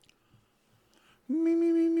Me,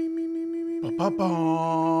 me, me, me, me, me, me, me, ba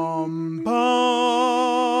bum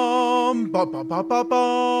bum ba ba ba ba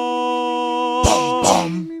bum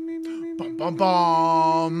bum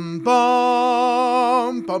bum bum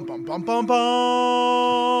bum bum bum bum bum bum bum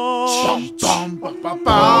bum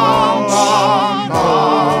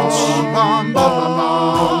ba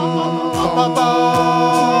bum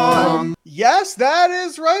bum. Yes, that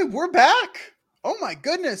is right. We're back. Oh my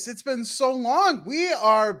goodness, it's been so long. We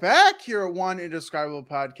are back here at One Indescribable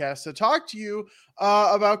Podcast to talk to you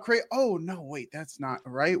about Oh no, wait, that's not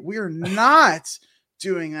right. We're not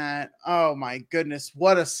doing that. Oh my goodness,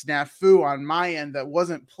 what a snafu on my end that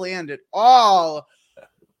wasn't planned at all.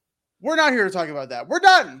 We're not here to talk about that. We're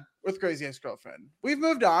done with Crazy Ex-Girlfriend. We've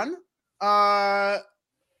moved on.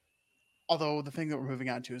 Although the thing that we're moving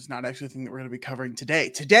on to is not actually the thing that we're going to be covering today.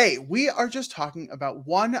 Today, we are just talking about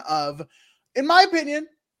one of, in my opinion,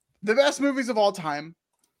 the best movies of all time.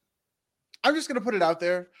 I'm just going to put it out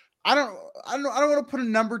there. I don't want to put a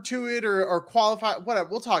number to it or qualify. Whatever.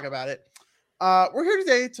 We'll talk about it. We're here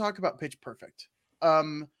today to talk about Pitch Perfect,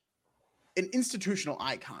 an institutional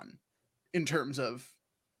icon in terms of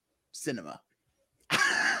cinema.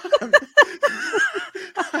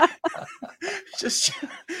 just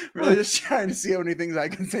trying to see how many things I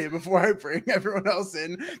can say before I bring everyone else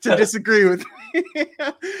in to disagree with me.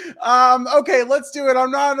 Okay, let's do it. I'm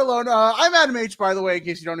not alone. I'm Adam H, by the way, in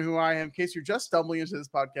case you don't know who I am, in case you're just stumbling into this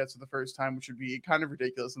podcast for the first time, which would be kind of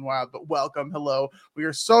ridiculous and wild, but welcome. Hello. We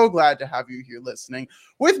are so glad to have you here listening.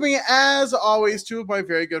 With me, as always, two of my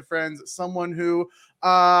very good friends, someone who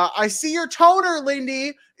I see your toner,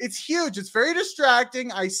 Lindy. It's huge. It's very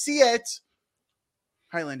distracting. I see it.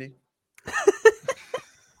 Hi, Lindy.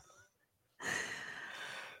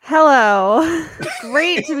 Hello.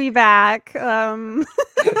 Great to be back.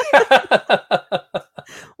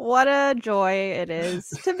 What a joy it is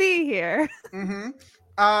to be here. Mm-hmm.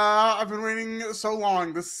 I've been waiting so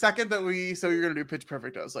long. The second that you're gonna do Pitch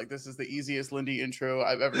Perfect, I was like, this is the easiest Lindy intro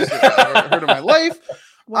I've ever heard in my life.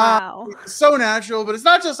 Wow. So natural, but it's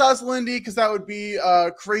not just us, Lindy, because that would be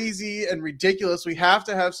crazy and ridiculous. We have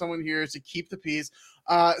to have someone here to keep the peace.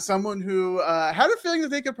 Someone who had a feeling that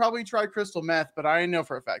they could probably try crystal meth, but I know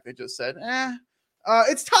for a fact they just said,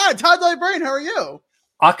 it's Todd Librarian. How are you?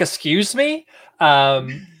 Excuse me? No,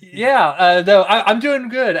 I'm doing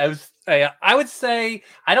good. I would say,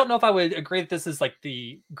 I don't know if I would agree that this is like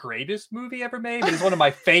the greatest movie ever made, but it's one of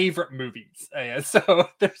my favorite movies. So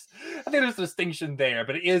I think there's a distinction there,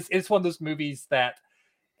 but it's one of those movies that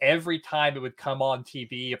every time it would come on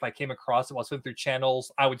TV, if I came across it while swimming through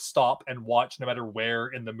channels, I would stop and watch no matter where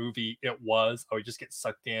in the movie it was. I would just get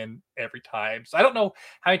sucked in every time. So I don't know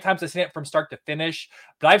how many times I've seen it from start to finish,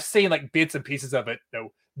 but I've seen like bits and pieces of it,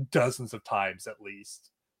 dozens of times at least.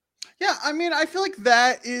 Yeah, I mean, I feel like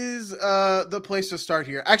that is the place to start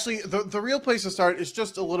here. Actually, the real place to start is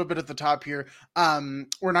just a little bit at the top here.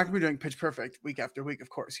 We're not going to be doing Pitch Perfect week after week, of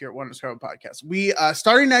course, here at One Indescribable Podcast. We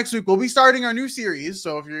starting next week, we'll be starting our new series.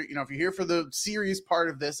 So if you're here for the series part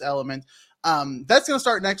of this element, that's going to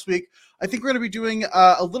start next week. I think we're going to be doing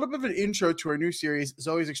a little bit of an intro to our new series,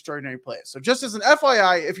 Zoe's Extraordinary Plays. So just as an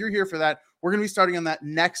FYI, if you're here for that, we're going to be starting on that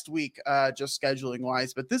next week, just scheduling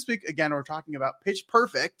wise. But this week, again, we're talking about Pitch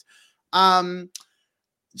Perfect. The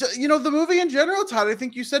movie in general, Todd, I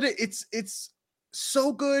think you said it. It's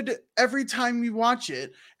so good every time you watch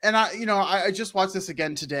it. And I just watched this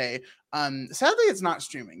again today. Sadly, it's not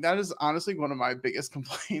streaming. That is honestly one of my biggest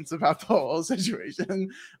complaints about the whole situation.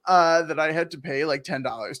 That I had to pay like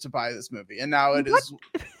 $10 to buy this movie, and now it is.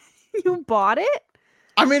 You bought it?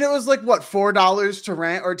 I mean, it was like what, $4 to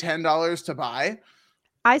rent or $10 to buy.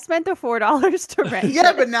 I spent the $4 to rent.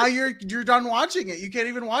 Yeah, but now you're done watching it. You can't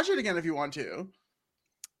even watch it again if you want to.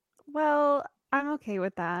 Well, I'm okay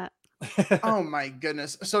with that. Oh my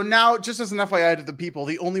goodness. So now, just as an FYI to the people,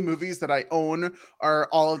 the only movies that I own are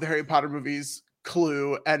all of the Harry Potter movies,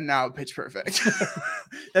 Clue, and now Pitch Perfect.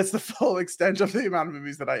 That's the full extent of the amount of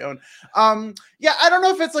movies that I own. Yeah, I don't know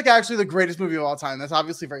if it's like actually the greatest movie of all time. That's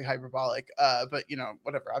obviously very hyperbolic. But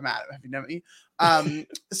whatever. I'm at it. Have you know me?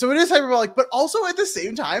 So it is hyperbolic, but also at the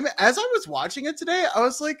same time, as I was watching it today, I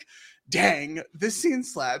was like, dang, this scene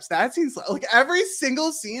slaps, that scene slaps. Like every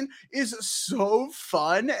single scene is so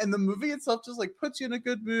fun, and the movie itself just like puts you in a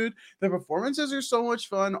good mood. The performances are so much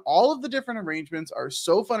fun. All of the different arrangements are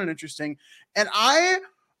so fun and interesting. And I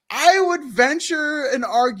would venture an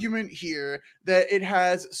argument here that it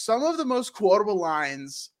has some of the most quotable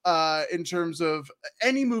lines in terms of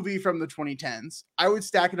any movie from the 2010s. I would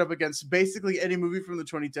stack it up against basically any movie from the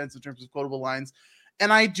 2010s in terms of quotable lines.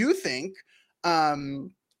 And I do think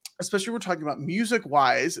especially we're talking about music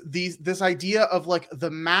wise, this idea of like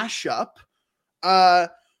the mashup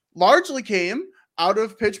largely came out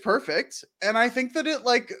of Pitch Perfect, and I think that it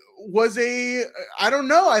like was I don't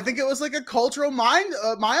know, I think it was like a cultural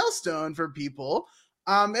milestone for people.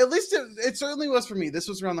 At least it certainly was for me. This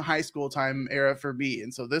was around the high school time era for me,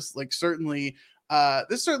 and so this like certainly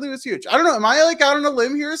was huge. I don't know, am I like out on a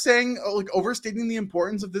limb here saying like overstating the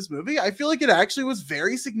importance of this movie? I feel like it actually was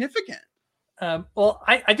very significant. Well,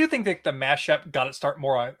 I do think that the mashup got its start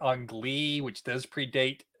more on Glee, which does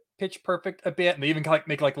predate Pitch Perfect a bit, and they even like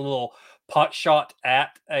make like a little pot shot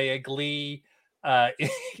at a Glee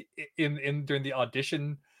in during the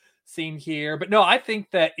audition scene here. But no, I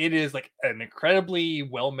think that it is like an incredibly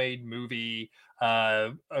well-made movie,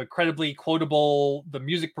 incredibly quotable. The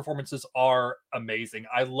music performances are amazing.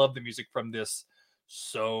 I love the music from this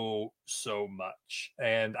so much,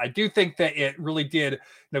 and I do think that it really did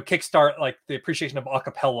kickstart like the appreciation of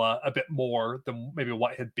acapella a bit more than maybe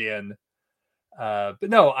what had been. But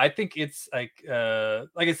no, I think it's like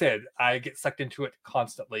I said, I get sucked into it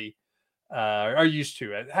constantly, or used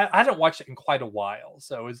to it. I hadn't watched it in quite a while,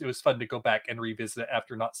 so it was fun to go back and revisit it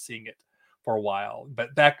after not seeing it for a while.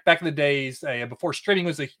 But back in the days before streaming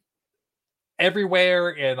was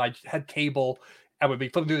everywhere, and I had cable, I would be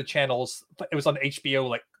flipping through the channels. It was on HBO,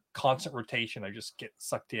 like constant rotation. I just get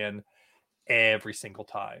sucked in every single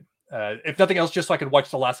time. If nothing else, just so I could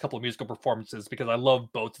watch the last couple of musical performances, because I love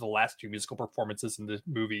both of the last two musical performances in this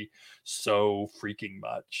movie so freaking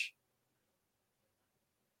much.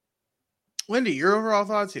 Lindy, your overall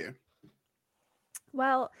thoughts here?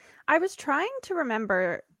 Well, I was trying to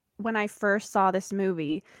remember when I first saw this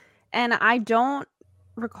movie, and I don't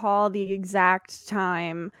recall the exact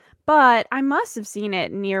time, but I must have seen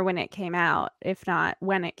it near when it came out, if not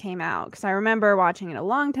when it came out, because I remember watching it a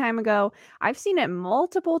long time ago. I've seen it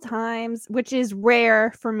multiple times, which is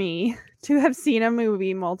rare for me to have seen a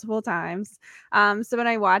movie multiple times. So when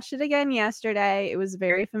I watched it again yesterday, it was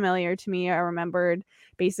very familiar to me. I remembered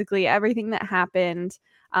basically everything that happened.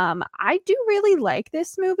 I do really like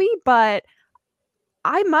this movie, but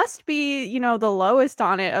I must be, the lowest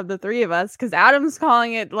on it of the three of us, because Adam's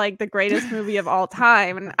calling it like the greatest movie of all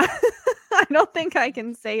time. And I don't think I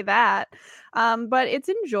can say that. But it's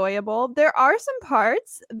enjoyable. There are some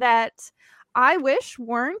parts that I wish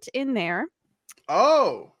weren't in there.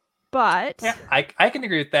 Oh. But yeah, I can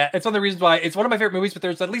agree with that. It's one of the reasons why it's one of my favorite movies, but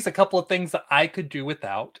there's at least a couple of things that I could do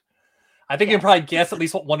without. I think you can probably guess at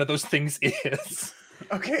least what one of those things is.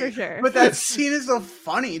 Okay, for sure. But that scene is so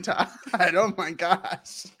funny, Todd. Oh my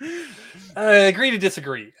gosh. Agree to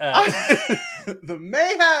disagree. The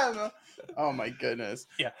mayhem. Oh my goodness.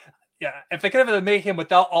 Yeah. If they could have the mayhem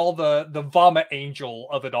without all the vomit angel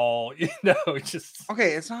of it all, just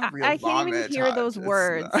okay. It's not real. I can't vomit, even hear Todd. those It's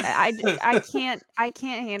words. not... I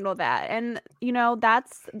can't handle that. And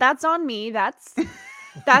that's on me. That's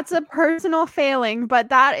a personal failing, but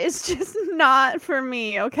that is just not for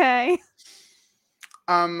me. Okay.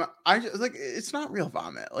 I just like, it's not real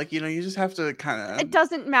vomit. Like, you just have to kind of. It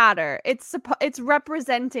doesn't matter. It's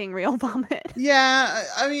representing real vomit. Yeah,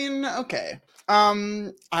 I mean, okay.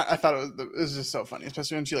 I thought it was just so funny,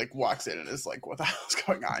 especially when she like walks in and is like, "What the hell's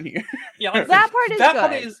going on here?" Yeah, like, that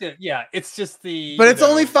part is good. Yeah, it's just but it's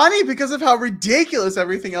only funny because of how ridiculous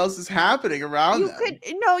everything else is happening around them.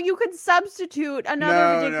 You could substitute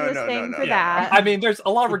another ridiculous thing for that. I mean, there's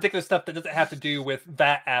a lot of ridiculous stuff that doesn't have to do with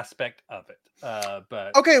that aspect of it.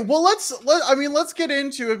 But okay, well, let's get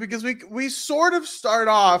into it, because we sort of start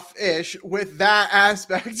off ish with that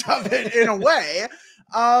aspect of it in a way.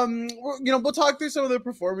 We'll talk through some of the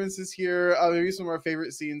performances here, maybe some of our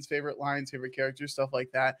favorite scenes, favorite lines, favorite characters, stuff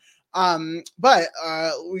like that. But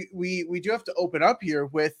we do have to open up here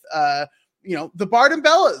with the Bard and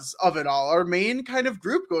Bellas of it all, our main kind of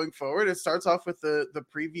group going forward. It starts off with the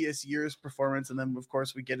previous year's performance, and then of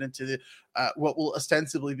course we get into what will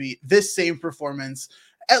ostensibly be this same performance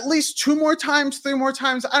at least 2 more times, 3 more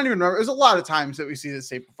times. I don't even remember. There's a lot of times that we see the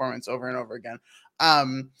same performance over and over again.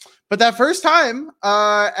 But that first time,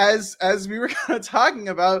 as we were kind of talking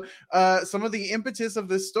about, some of the impetus of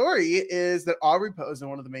this story is that Aubrey Posen,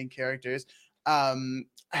 one of the main characters,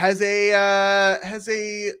 has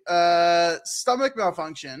a stomach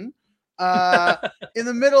malfunction in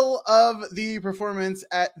the middle of the performance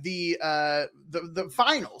at the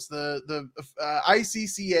finals, the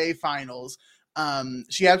ICCA finals.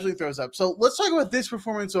 She absolutely throws up. So let's talk about this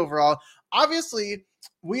performance overall. Obviously,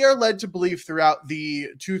 we are led to believe throughout the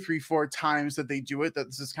 2, 3, 4 times that they do it that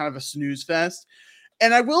this is kind of a snooze fest.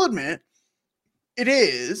 And I will admit, it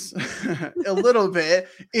is a little bit,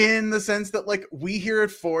 in the sense that like we hear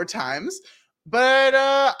it 4 times. But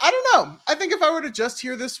I don't know. I think if I were to just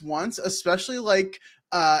hear this once, especially like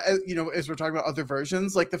you know, as we're talking about other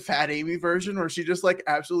versions, like the Fat Amy version where she just like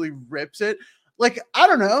absolutely rips it. Like, I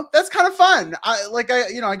don't know, that's kind of fun.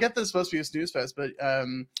 I get this supposed to be a snooze fest, but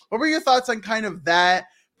what were your thoughts on kind of that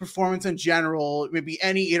performance in general? Maybe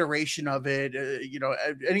any iteration of it,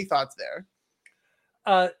 any thoughts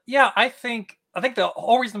there? Yeah, I think the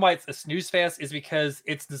whole reason why it's a snooze fest is because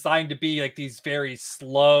it's designed to be like these very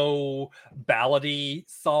slow ballady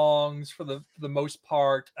songs for the most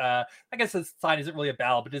part. I guess the sign isn't really a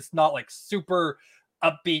ballad, but it's not like super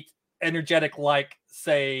upbeat, energetic like,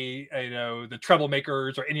 say, the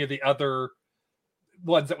Troublemakers or any of the other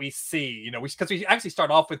ones that we see. Because we actually start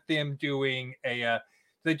off with them doing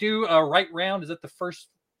they do a Right Round. Is it the first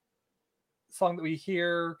song that we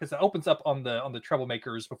hear? Because it opens up on the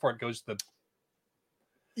Troublemakers before it goes to the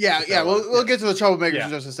we'll get to the Troublemakers in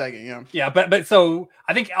just a second. But so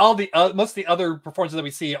I think all the most of the other performances that we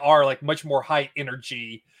see are like much more high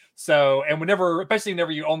energy. So, and especially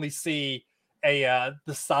whenever you only see the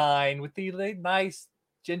sign with the nice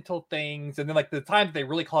gentle things, and then like the time that they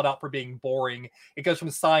really call it out for being boring, it goes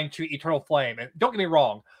from Sign to Eternal Flame. And don't get me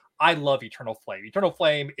wrong, I love Eternal Flame. Eternal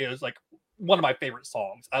Flame is like one of my favorite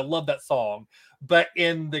songs. I love that song. But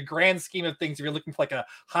in the grand scheme of things, if you're looking for like a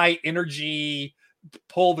high energy,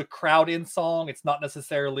 pull the crowd in song, it's not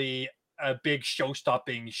necessarily a big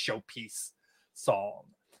show-stopping showpiece song.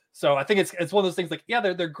 So I think it's one of those things like, yeah,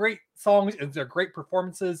 they're great songs and they're great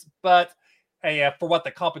performances, but for what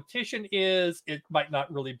the competition is, it might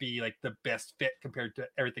not really be like the best fit compared to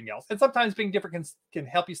everything else. And sometimes being different can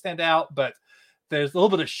help you stand out, but there's a little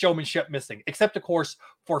bit of showmanship missing, except of course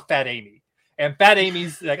for Fat Amy. And Fat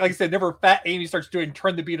Amy's, like I said, never Fat Amy starts doing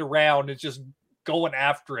Turn the Beat Around and just going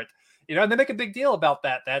after it. And they make a big deal about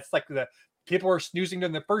that. That's like the people are snoozing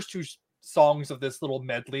during the first two songs of this little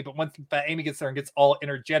medley, but once Fat Amy gets there and gets all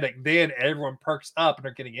energetic, then everyone perks up and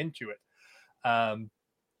are getting into it.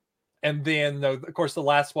 And then, of course, the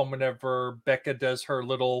last one, whenever Becca does her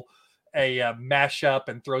little mashup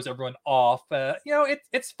and throws everyone off,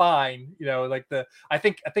 it's fine. I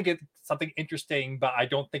think it's something interesting, but I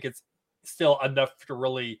don't think it's still enough to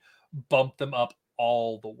really bump them up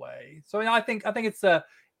all the way. So I think it's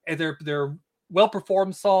they're well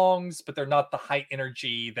performed songs, but they're not the high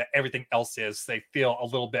energy that everything else is. They feel a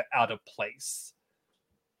little bit out of place.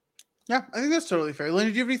 Yeah, I think that's totally fair. Lenny,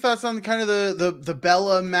 do you have any thoughts on kind of the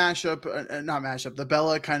Bella mashup, not mashup, the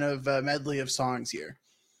Bella kind of medley of songs here?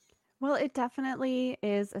 Well, it definitely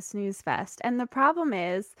is a snooze fest. And the problem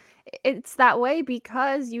is it's that way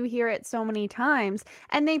because you hear it so many times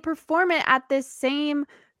and they perform it at this same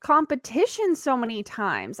competition so many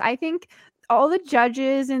times. I think all the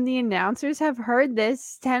judges and the announcers have heard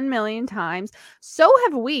this 10 million times. So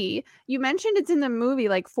have we. You mentioned it's in the movie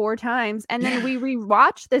like 4 times, and then we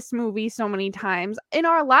rewatch this movie so many times. In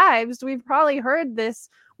our lives, we've probably heard this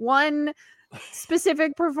one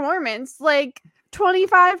specific performance like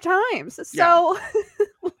 25 times. So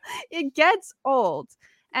it gets old.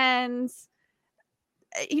 And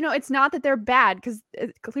it's not that they're bad, because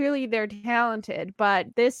clearly they're talented, but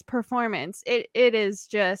this performance, it is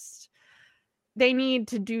just, they need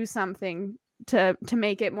to do something to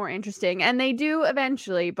make it more interesting, and they do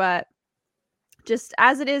eventually, but just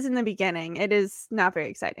as it is in the beginning, it is not very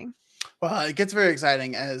exciting. Well, it gets very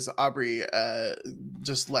exciting as Aubrey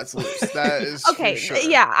just lets loose. That is okay. Sure.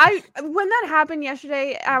 Yeah, when that happened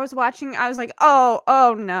yesterday, I was watching. I was like,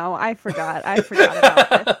 oh no, I forgot about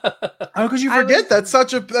this. How could you forget? That's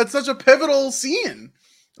such a pivotal scene.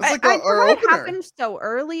 That's like I forgot it happened so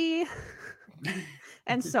early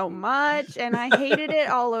and so much, and I hated it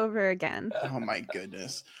all over again. Oh my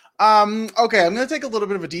goodness. Okay, I'm going to take a little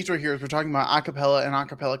bit of a detour here as we're talking about acapella and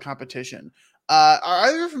acapella competition. Are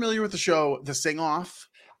either familiar with the show The Sing Off?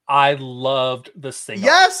 I loved The Sing Off.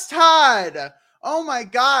 Yes, Todd. Oh my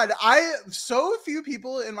God. So few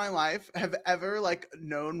people in my life have ever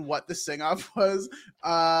known what The Sing Off was.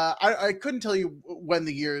 I couldn't tell you when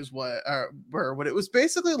the years were, but it was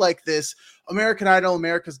basically like this American Idol,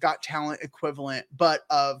 America's Got Talent equivalent, but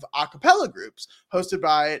of acapella groups hosted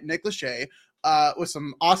by Nick Lachey. With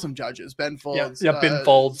some awesome judges, Ben Folds, Ben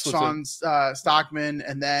Folds, Sean Stockman,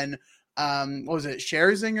 and then what was it,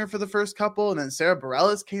 Scherzinger for the first couple, and then Sarah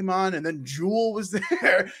Bareilles came on, and then Jewel was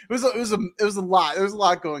there. It was a lot. There was a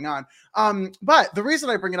lot going on. But the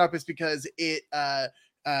reason I bring it up is because it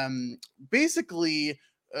basically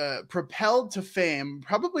propelled to fame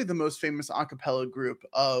probably the most famous a cappella group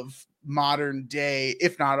of modern day,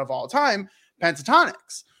 if not of all time,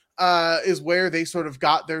 Pentatonix. Is where they sort of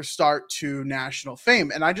got their start to national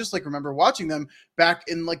fame. And I just remember watching them back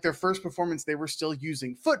in their first performance. They were still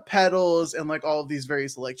using foot pedals and all of these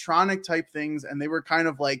various electronic type things. And they were kind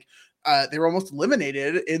of they were almost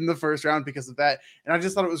eliminated in the first round because of that. And I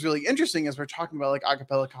just thought it was really interesting as we're talking about like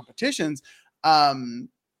acapella competitions.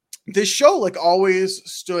 This show like always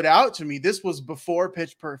stood out to me. This was before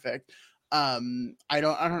Pitch Perfect. I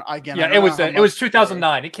don't again. Yeah, I don't it was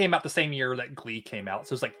 2009. It came out the same year that Glee came out,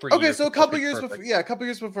 so it was like 3 years. Okay, so a couple years before, a couple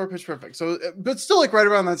years before Pitch Perfect. So, but still, like right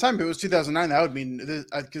around that time, if it was 2009. That would mean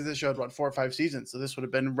because this show had what 4 or 5 seasons, so this would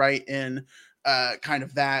have been right in kind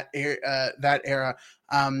of that era.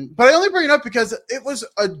 But I only bring it up because it was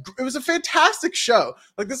a fantastic show.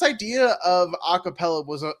 Like this idea of acapella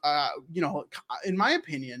was in my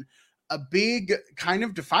opinion, a big kind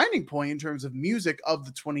of defining point in terms of music of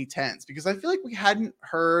the 2010s, because I feel like we hadn't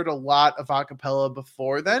heard a lot of acapella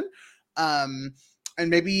before then. And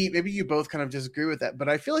maybe you both kind of disagree with that, but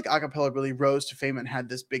I feel like acapella really rose to fame and had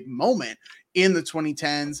this big moment in the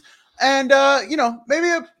 2010s. And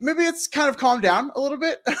maybe it's kind of calmed down a little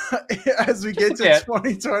bit as we get to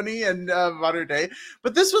 2020 and modern day.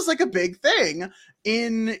 But this was like a big thing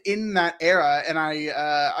in that era, and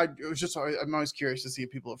I'm always curious to see if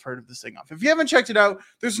people have heard of this thing off. If you haven't checked it out,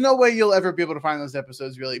 there's no way you'll ever be able to find those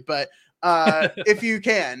episodes really. But if you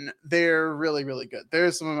can, they're really, really good.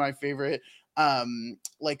 There's some of my favorite.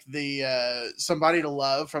 Like the Somebody to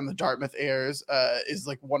Love from the Dartmouth Airs is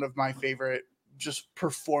like one of my favorite just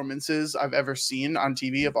performances I've ever seen on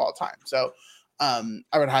TV of all time. So I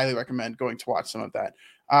would highly recommend going to watch some of that.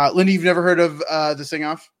 Lindy, you've never heard of the Sing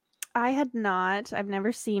Off? I had not. I've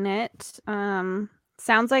never seen it.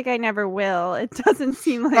 Sounds like I never will. It doesn't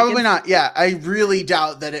seem like probably not. Yeah, I really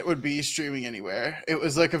doubt that it would be streaming anywhere. It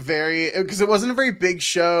was like because it wasn't a very big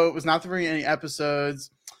show. It was not very many episodes.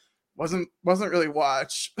 Wasn't really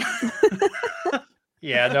watched.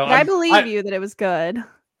 Yeah, no, I believe you that it was good.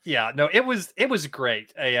 Yeah, no, it was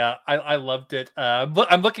great. I loved it.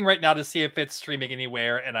 I'm looking right now to see if it's streaming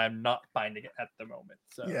anywhere, and I'm not finding it at the moment.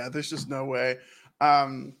 So yeah, there's just no way.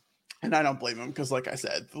 And I don't blame him because, like I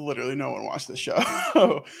said, literally no one watched the show.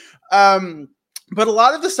 But a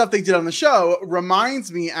lot of the stuff they did on the show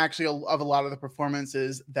reminds me actually of a lot of the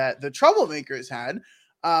performances that the Troublemakers had.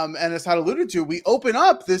 And as Todd alluded to, we open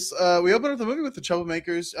up the movie with the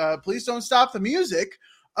Troublemakers. Please Don't Stop the Music.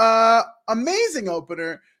 Amazing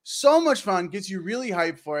opener, so much fun, gets you really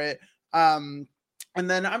hyped for it. And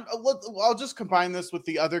then I'll just combine this with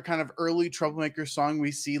the other kind of early Troublemaker song we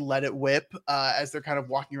see, Let It Whip, as they're kind of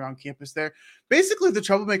walking around campus there. Basically, the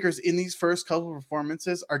Troublemakers in these first couple of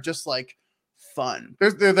performances are just like fun.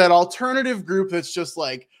 They're that alternative group that's just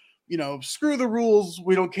like, screw the rules.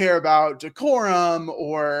 We don't care about decorum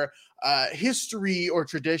or history or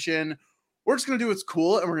tradition. We're just going to do what's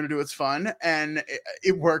cool and we're going to do what's fun. And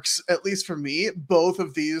it works, at least for me. Both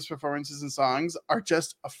of these performances and songs are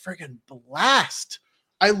just a friggin' blast.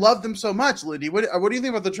 I love them so much, Lindy. What do you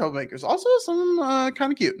think about the Troublemakers? Also, some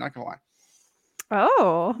kind of cute, not going to lie.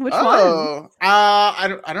 Oh, which one?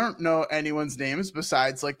 I don't know anyone's names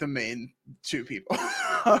besides like the main two people.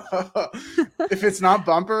 If it's not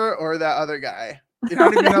Bumper or that other guy. I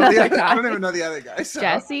don't even know the other guy. So.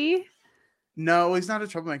 Jesse? No, he's not a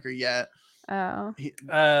troublemaker yet. Oh.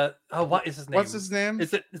 What is his name? What's his name?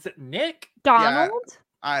 Is it Nick? Donald? Yeah,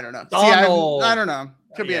 I don't know. Donald. See, I don't know.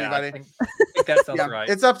 Could be anybody. I think that sounds right.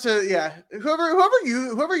 It's up to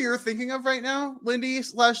whoever you're thinking of right now, Lindy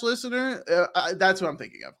 / listener. That's what I'm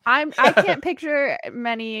thinking of. I can't picture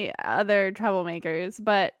many other Troublemakers,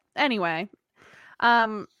 but anyway,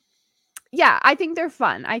 yeah, I think they're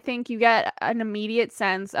fun. I think you get an immediate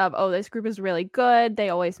sense of, oh, this group is really good. They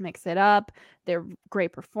always mix it up. They're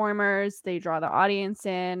great performers. They draw the audience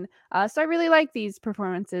in. So I really like these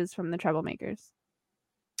performances from the Troublemakers.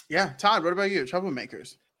 Yeah, Todd, what about you?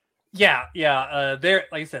 Troublemakers. Yeah. They're,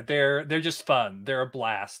 like I said, they're just fun. They're a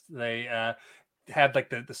blast. They have like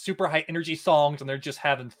the super high energy songs, and they're just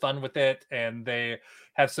having fun with it. And they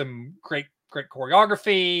have some great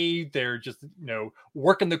choreography. They're just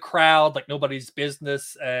working the crowd like nobody's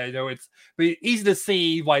business. It's easy to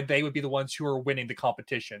see why they would be the ones who are winning the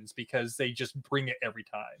competitions, because they just bring it every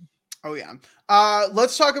time. Oh yeah.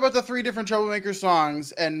 Let's talk about the 3 different Troublemaker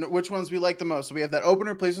songs and which ones we like the most. So we have that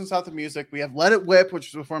opener, Please Don't Stop the Music. We have Let It Whip, which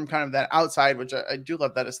is performed kind of that outside, which I do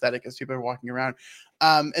love that aesthetic as people are walking around.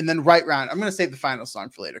 And then Right Round. I'm going to save the final song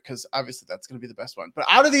for later because obviously that's going to be the best one. But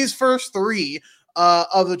out of these first 3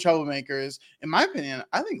 of the Troublemakers, in my opinion,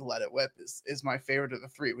 I think Let It Whip is my favorite of the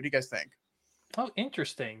 3. What do you guys think? Oh,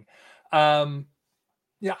 interesting.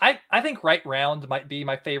 Yeah, I think Right Round might be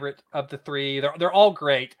my favorite of the 3. They're all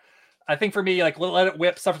great. I think for me, like Let It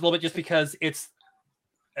Whip suffers a little bit just because it's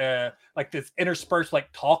like this interspersed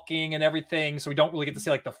like talking and everything, so we don't really get to see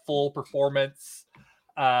like the full performance.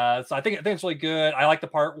 So I think it's really good. I like the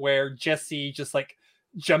part where Jesse just like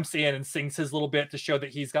jumps in and sings his little bit to show that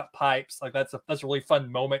he's got pipes. Like that's a really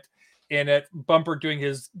fun moment in it. Bumper doing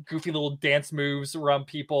his goofy little dance moves around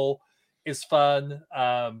people is fun.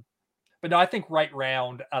 But no, I think Right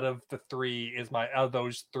Round out of those three is my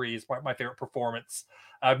favorite performance,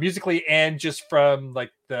 musically and just from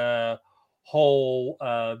like the whole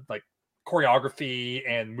like choreography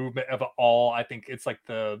and movement of it all. I think it's like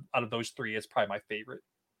out of those three is probably my favorite.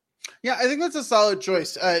 Yeah, I think that's a solid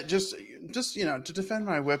choice. Just to defend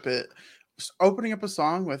my Whip It, opening up a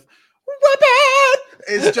song with Whip It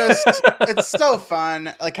is just it's so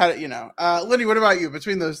fun. Like how Lindy, what about you?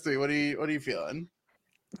 Between those three, what are you feeling?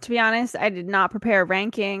 To be honest, I did not prepare a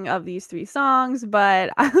ranking of these three songs,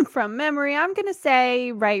 but from memory, I'm going to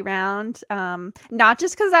say Right Round. Not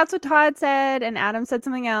just because that's what Todd said and Adam said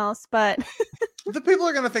something else, but... The people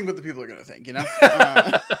are going to think what the people are going to think,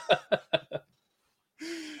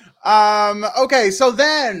 Okay, so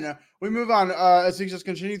then we move on as we just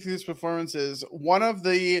continue through these performances. One of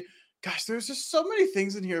the... Gosh, there's just so many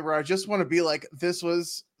things in here where I just want to be like, this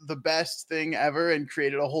was the best thing ever and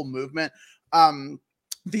created a whole movement.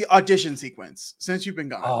 The audition sequence, Since You've Been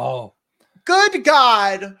Gone. Oh, good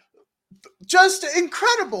God. Just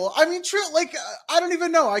incredible. I mean, true. Like, I don't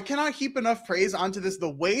even know. I cannot heap enough praise onto this. The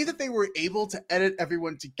way that they were able to edit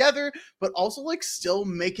everyone together, but also like still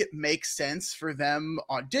make it make sense for them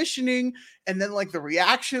auditioning. And then like the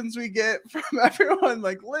reactions we get from everyone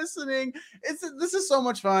like listening. This is so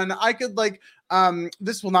much fun. I could like,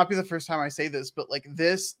 this will not be the first time I say this, but like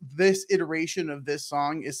this iteration of this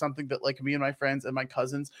song is something that like me and my friends and my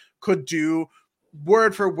cousins could do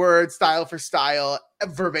word for word, style for style,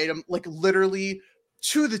 verbatim, like literally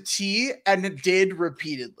to the T, and it did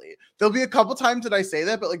repeatedly. There'll be a couple times that I say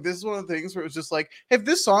that, but like this is one of the things where it was just like, if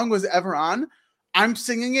this song was ever on, I'm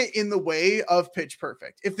singing it in the way of Pitch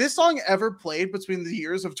Perfect. If this song ever played between the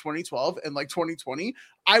years of 2012 and like 2020,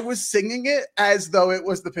 I was singing it as though it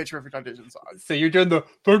was the Pitch Perfect audition song. So you're doing the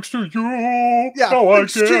thanks to you. Yeah, now I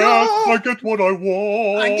get what I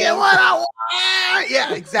want. I get what I want.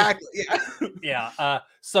 Yeah, exactly. Yeah. Yeah.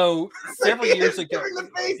 So several years ago,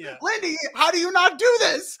 Lindy, how do you not do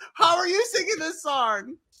this? How are you singing this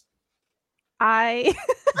song? I'm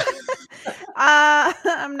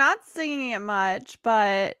not singing it much,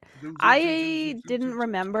 but I didn't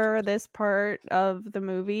remember this part of the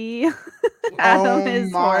movie. Adam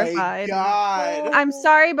is horrified. God. I'm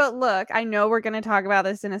sorry, but look, I know we're going to talk about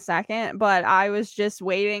this in a second, but I was just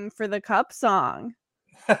waiting for the Cup song.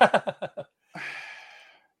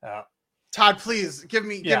 Todd, please give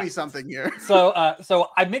me something here. So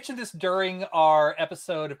I mentioned this during our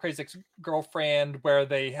episode of Crazy Ex-Girlfriend, where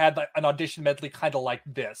they had like an audition medley kind of like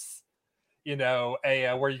this,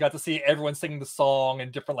 where you got to see everyone singing the song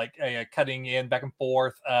and different like cutting in back and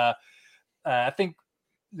forth. I think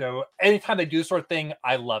anytime they do this sort of thing,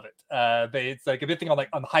 I love it. It's like a big thing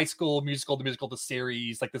on High School Musical, the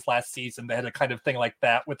series, like this last season, they had a kind of thing like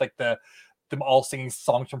that with like them all singing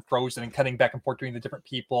songs from Frozen and cutting back and forth between the different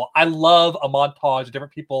people. I love a montage of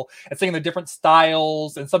different people and singing the different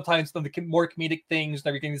styles, and sometimes the more comedic things.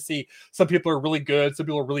 Now you're getting to see some people are really good, some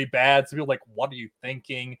people are really bad, some people are like, what are you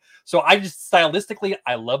thinking? So I just stylistically,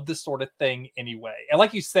 I love this sort of thing anyway. And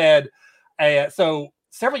like you said, so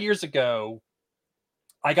several years ago,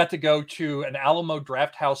 I got to go to an Alamo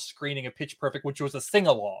Drafthouse screening of Pitch Perfect, which was a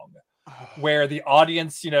sing-along. Where the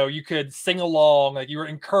audience, you could sing along, like you were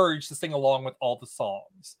encouraged to sing along with all the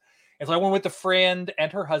songs. And so I went with a friend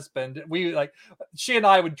and her husband. She and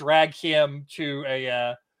I would drag him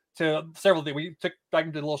to several things. We drag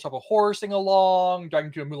him to the Little Shop of Horrors sing along, drag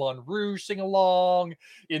him to a Moulin Rouge sing along,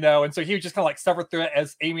 and so he would just kind of like suffer through it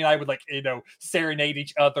as Amy and I would serenade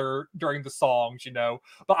each other during the songs,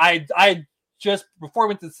 But I just before I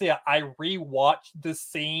went to see it, I rewatched this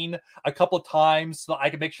scene a couple of times so that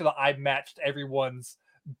I could make sure that I matched everyone's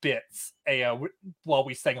bits while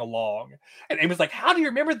we sang along. And it was like, how do you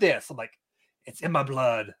remember this? I'm like, it's in my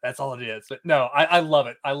blood. That's all it is. But no, I love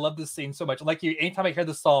it. I love this scene so much. Like you, anytime I hear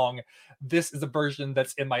the song, this is a version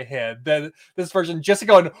that's in my head. This version just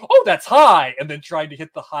going, oh, that's high, and then trying to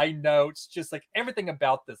hit the high notes. Just like everything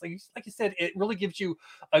about this. Like you said, it really gives you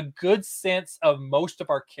a good sense of most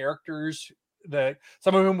of our characters.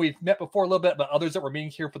 Some of whom we've met before a little bit, but others that we're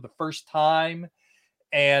meeting here for the first time.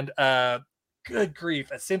 And good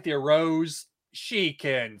grief, Cynthia Rose, she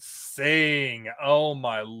can sing. Oh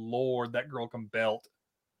my Lord, that girl can belt.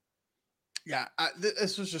 Yeah,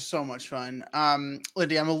 this was just so much fun.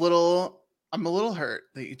 Lindy, I'm a little hurt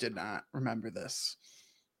that you did not remember this.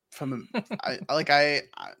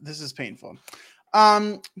 This is painful.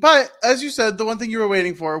 But as you said, the one thing you were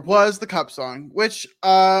waiting for was the Cup song, which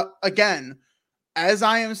again, as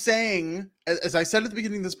I am saying as I said at the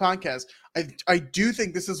beginning of this podcast, I do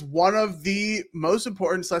think this is one of the most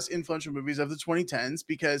important / influential movies of the 2010s,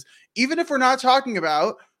 because even if we're not talking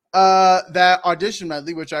about that audition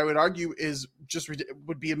medley, which I would argue is just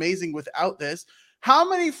would be amazing without this, how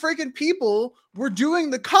many freaking people were doing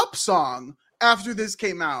the Cup song after this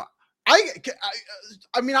came out?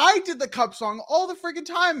 I mean, I did the Cup song all the freaking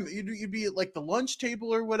time. You'd be at like the lunch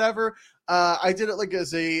table or whatever. I did it like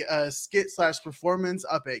as a skit / performance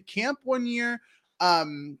up at camp one year.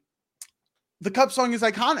 The Cup song is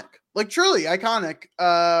iconic, like truly iconic.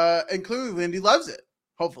 And clearly Lindy loves it,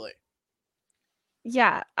 hopefully.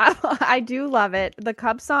 Yeah, I do love it. The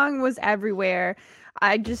Cup song was everywhere.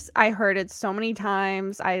 I heard it so many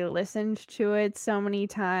times. I listened to it so many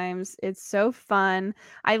times. It's so fun.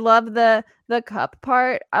 I love the cup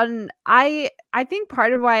part. And I think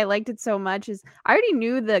part of why I liked it so much is I already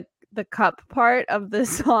knew the cup part of the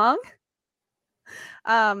song.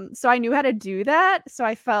 So I knew how to do that. So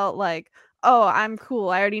I felt like, oh, I'm cool.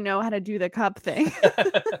 I already know how to do the cup thing.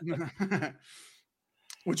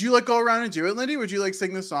 Would you like go around and do it, Lindy? Would you like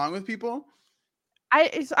sing the song with people?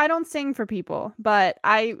 I don't sing for people, but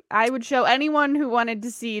I would show anyone who wanted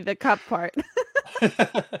to see the cup part.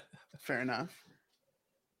 Fair enough.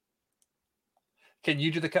 Can you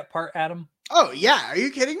do the cup part, Adam? Oh yeah, are you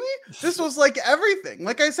kidding me? This was like everything.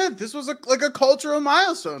 Like I said, this was like a cultural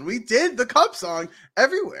milestone. We did the Cup song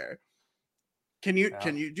everywhere. Can you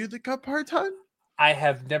do the cup part, Todd? I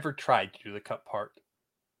have never tried to do the cup part.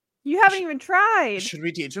 You haven't even tried. Should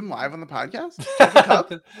we teach him live on the podcast? The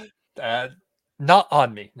cup? Not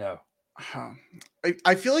on me, no.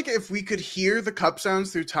 I feel like if we could hear the cup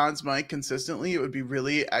sounds through Todd's mic consistently, it would be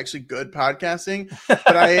really actually good podcasting.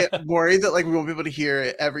 But I worry that like we won't be able to hear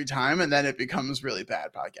it every time, and then it becomes really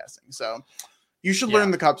bad podcasting. So you should learn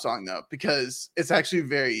the cup song though, because it's actually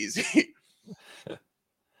very easy.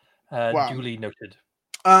 Wow. Duly noted.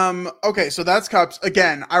 Okay, so that's cups.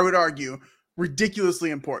 Again, I would argue ridiculously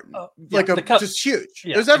important. Just huge.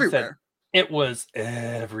 Yeah, it was everywhere. It was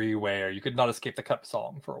everywhere. You could not escape the cup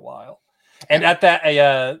song for a while. And at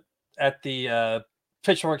the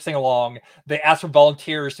Pitchfork sing along, they asked for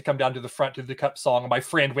volunteers to come down to the front to do the cup song. And my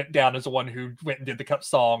friend went down as the one who went and did the cup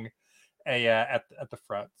song at the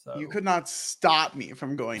front. So you could not stop me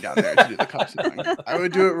from going down there to do the cup song. I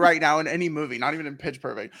would do it right now in any movie, not even in Pitch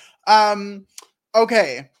Perfect. Okay.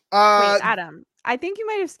 Wait, Adam, I think you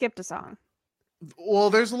might have skipped a song. Well,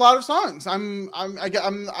 there's a lot of songs. I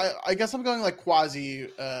guess I'm going like quasi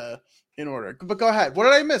in order. But go ahead. What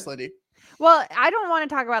did I miss, Lindy? Well, I don't want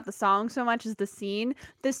to talk about the song so much as the scene.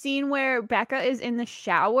 The scene where Becca is in the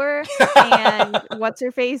shower and what's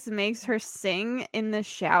her face makes her sing in the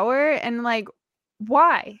shower, and like,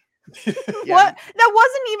 why? Yeah. What? That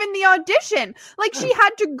wasn't even the audition. Like, she had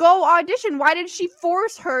to go audition. Why did she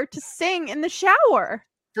force her to sing in the shower?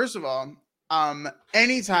 First of all,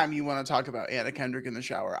 anytime you want to talk about Anna Kendrick in the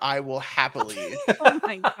shower, I will happily oh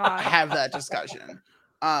my God. have that discussion.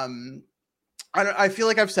 I feel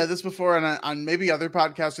like I've said this before, and on maybe other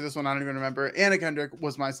podcasts or this one, I don't even remember. Anna Kendrick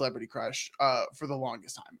was my celebrity crush for the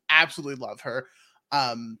longest time. Absolutely love her.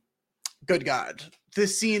 Good God,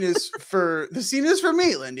 this scene is for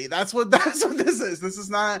me, Lindy. That's what this is. This is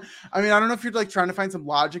not. I mean, I don't know if you're like trying to find some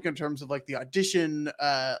logic in terms of like the audition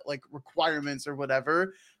like requirements or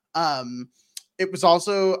whatever. It was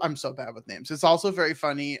also, I'm so bad with names. It's also very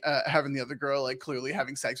funny having the other girl like clearly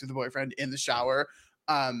having sex with the boyfriend in the shower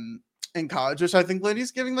in college, which I think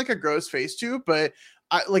Lindy's giving like a gross face to, but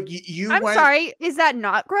I'm sorry, is that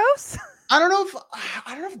not gross? I don't know if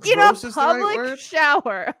gross is the right word.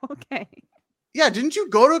 Shower. Okay. Yeah, didn't you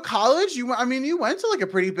go to college? You went to like a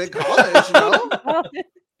pretty big college, you know?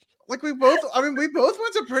 Like we both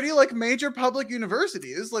went to pretty like major public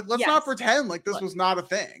universities. Like let's not pretend like this was not a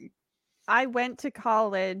thing. I went to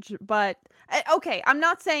college, but okay, I'm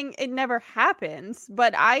not saying it never happens,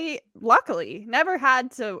 but I luckily never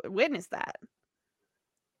had to witness that.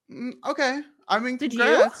 Okay. I mean, did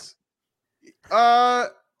congrats. You?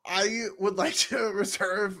 I would like to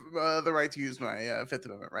reserve the right to use my Fifth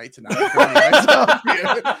Amendment right to not myself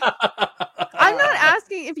here. I'm not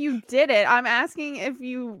asking if you did it. I'm asking if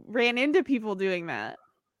you ran into people doing that.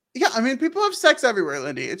 Yeah, I mean, people have sex everywhere,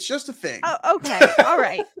 Lindy. It's just a thing. Oh, okay. All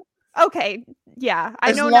right. Okay. Yeah.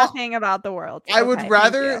 I know nothing about the world. I would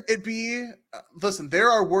rather it be... listen, there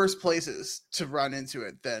are worse places to run into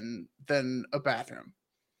it than a bathroom.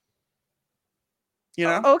 You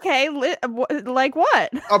know? Okay. Like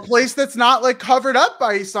what? A place that's not like covered up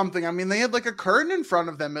by something. I mean, they had like a curtain in front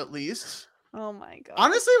of them at least. Oh my God.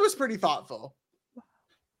 Honestly, it was pretty thoughtful.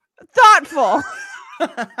 Thoughtful.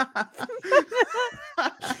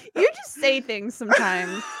 You just say things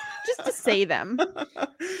sometimes. just to say them.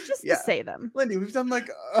 Just Yeah. to say them. Lindy, we've done like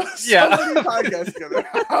so Yeah. many podcasts together.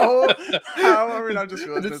 How are we not just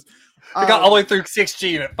realizing this? We got all the way through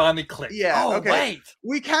 6G and it finally clicked. Yeah, Oh, okay. wait.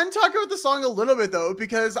 We can talk about the song a little bit though,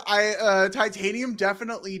 because Titanium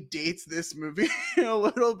definitely dates this movie a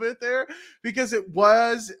little bit there, because it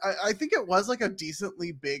was, I think it was like a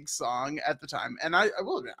decently big song at the time, and I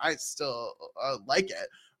will admit I still like it,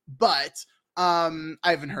 but I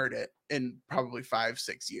haven't heard it in probably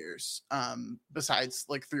 5-6 years. Besides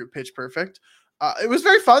like through Pitch Perfect. It was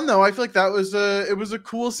very fun though. I feel like that was it was a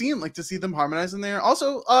cool scene, like to see them harmonize in there.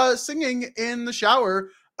 Also, singing in the shower.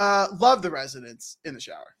 Love the residents in the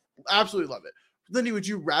shower. Absolutely love it. Lindy, would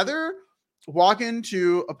you rather walk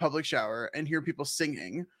into a public shower and hear people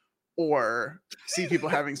singing, or see people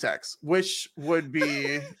having sex? Which would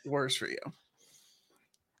be worse for you?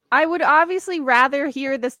 I would obviously rather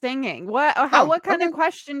hear the singing. What kind of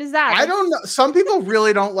question is that? I don't know. Some people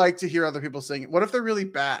really don't like to hear other people singing. What if they're really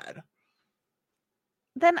bad?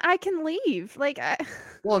 Then I can leave. Like,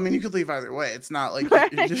 well, I mean, you could leave either way. It's not like Right.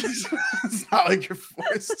 it's not like you're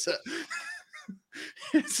forced to.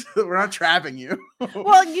 We're not trapping you.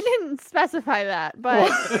 well, you didn't specify that,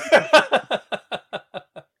 but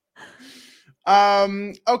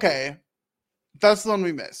Okay, that's the one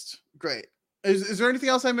we missed. Great. Is there anything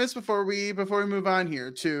else I missed before we move on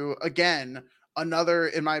here to, again, another,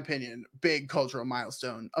 in my opinion, big cultural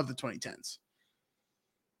milestone of the 2010s?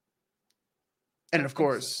 And of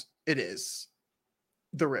course, it is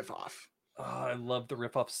the riff off. Oh, I love the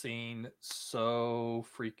riff off scene so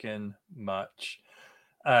freaking much.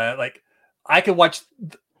 Like, I could watch.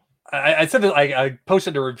 I said that I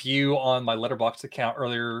posted a review on my Letterboxd account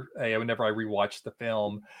earlier whenever I rewatched the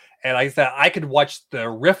film, and I said I could watch the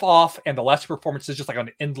riff off and the last performances just like on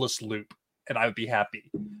an endless loop, and I would be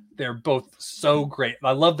happy. They're both so great. And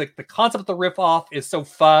I love the concept of the riff off is so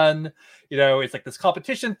fun. You know, it's like this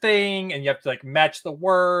competition thing, and you have to like match the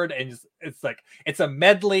word, and it's like it's a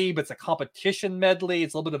medley, but it's a competition medley.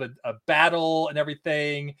 It's a little bit of a battle and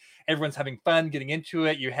everything. Everyone's having fun getting into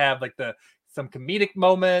it. You have like some comedic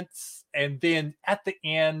moments, and then at the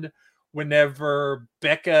end, whenever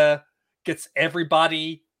Becca gets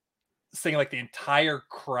everybody singing, like the entire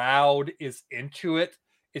crowd is into it.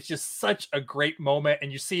 It's just such a great moment,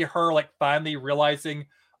 and you see her like finally realizing,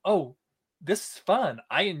 oh, this is fun.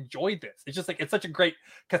 I enjoy this. It's just like it's such a great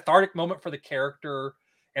cathartic moment for the character,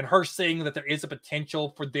 and her seeing that there is a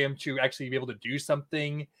potential for them to actually be able to do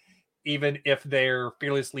something, even if their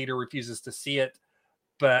fearless leader refuses to see it.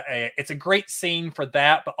 But it's a great scene for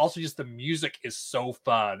that, but also just the music is so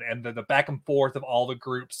fun, and the back and forth of all the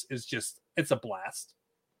groups is just, it's a blast.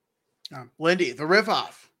 Lindy, the riff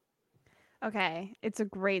off. okay, it's a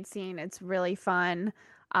great scene. It's really fun.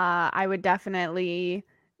 I would definitely,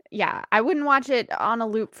 yeah, I wouldn't watch it on a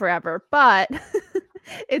loop forever, but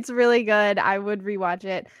it's really good. I would rewatch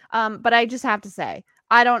it. But I just have to say,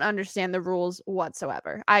 I don't understand the rules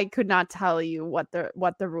whatsoever. I could not tell you what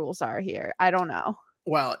the rules are here. I don't know.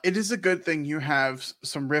 Well, it is a good thing you have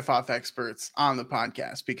some riff off experts on the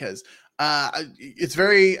podcast, because it's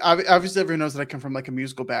very obviously everyone knows that I come from like a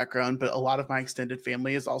musical background, but a lot of my extended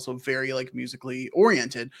family is also very like musically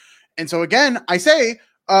oriented. And so again, I say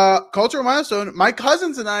cultural milestone, my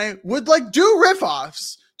cousins and I would like do riff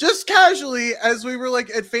offs just casually as we were like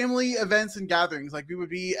at family events and gatherings. Like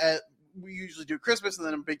we usually do Christmas, and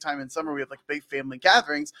then a big time in summer we have like big family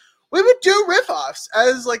gatherings. We would do riff offs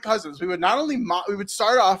as like cousins. We would not only we would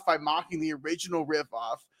start off by mocking the original riff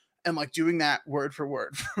off and like doing that word for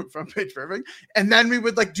word from Pitch Perfect, and then we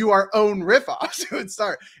would like do our own riff offs. It would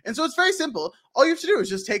start, and so it's very simple. All you have to do is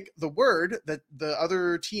just take the word that the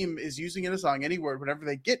other team is using in a song, any word, whenever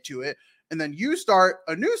they get to it, and then you start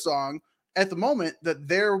a new song at the moment that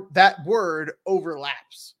that word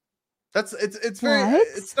overlaps. It's very What?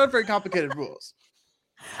 it's not very complicated rules.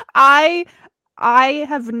 I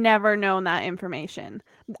have never known that information.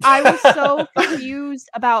 I was so confused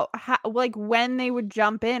about how, like, when they would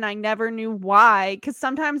jump in. I never knew why, because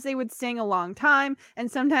sometimes they would sing a long time, and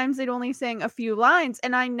sometimes they'd only sing a few lines,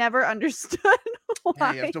 and I never understood why.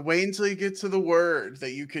 Yeah, you have to wait until you get to the word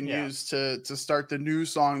that you can use to start the new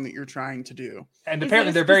song that you're trying to do. And Is apparently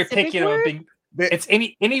it a they're very specific picky about word? being. It's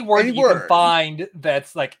any word that you word. can find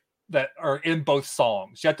that's like that are in both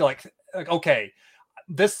songs. You have to like okay,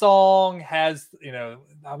 this song has,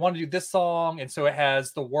 I want to do this song, and so it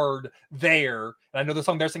has the word there. And I know the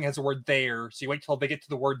song they're singing has the word there. So you wait till they get to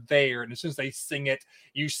the word there, and as soon as they sing it,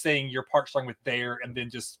 you sing your part song with there, and then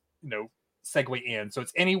just segue in. So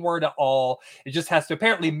it's any word at all. It just has to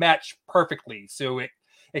apparently match perfectly. So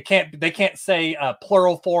they can't say a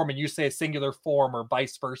plural form and you say a singular form or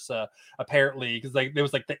vice versa, apparently, because like there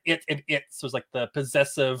was like the it and its was like the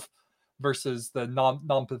possessive versus the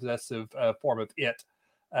non-possessive form of it.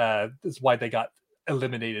 This is why they got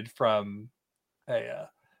eliminated from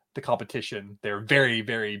the competition. They're very,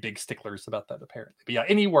 very big sticklers about that, apparently. But yeah,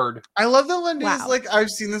 any word. I love that Lindy's like, I've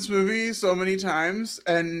seen this movie so many times,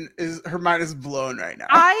 and her mind is blown right now.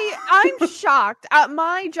 I'm shocked.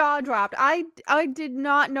 My jaw dropped. I did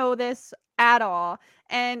not know this at all.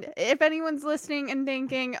 And if anyone's listening and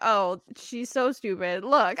thinking, "Oh, she's so stupid,"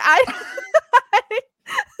 look,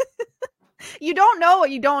 you don't know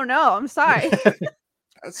what you don't know. I'm sorry.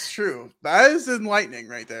 That's true. That is enlightening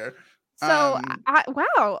right there. So,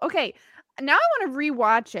 wow. Okay. Now I want to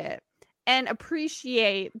rewatch it and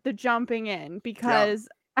appreciate the jumping in, because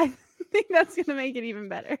I think that's going to make it even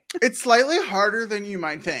better. It's slightly harder than you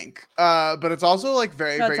might think, but it's also like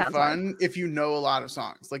very, very fun if you know a lot of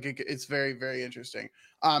songs. Like it's very, very interesting.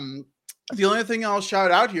 The only thing I'll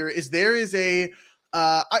shout out here is there is it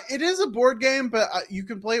is a board game, but you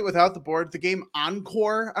can play it without the board. The game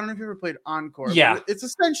Encore. I don't know if you ever played Encore. Yeah, it's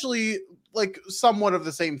essentially like somewhat of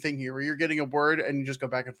the same thing here, where you're getting a word and you just go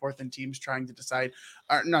back and forth in teams trying to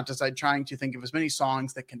trying to think of as many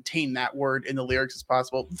songs that contain that word in the lyrics as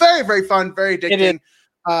possible. Very, very fun, very addicting.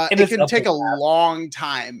 It can take a long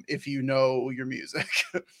time if you know your music.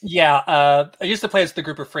 I used to play this with a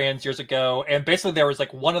group of friends years ago, and basically there was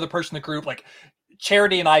like one other person in the group, like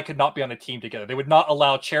Charity and I could not be on a team together. They would not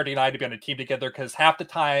allow Charity and I to be on a team together, because half the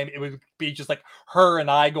time it would be just like her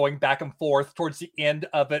and I going back and forth towards the end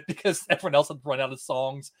of it, because everyone else had run out of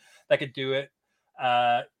songs that could do it.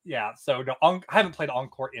 So no, I haven't played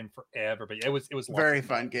Encore in forever, but it was very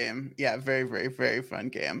fun game. Yeah, very, very, very fun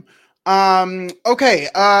game. Okay,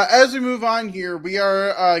 as we move on here, we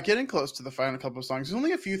are getting close to the final couple of songs. There's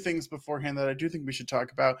only a few things beforehand that I do think we should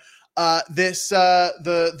talk about.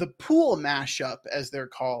 The pool mashup, as they're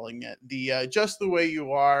calling it, the Just the Way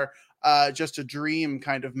You Are, Just a Dream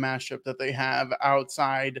kind of mashup that they have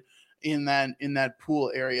outside in that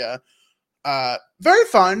pool area. Very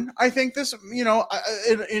fun. I think this,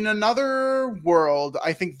 in another world,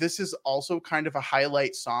 I think this is also kind of a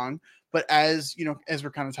highlight song. But as you know, as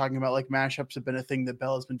we're kind of talking about, like mashups have been a thing that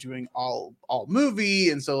Bella's been doing all movie,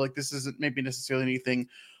 and so like this isn't maybe necessarily anything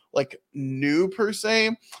like new per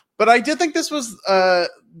se. But I did think this was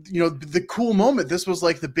the cool moment. This was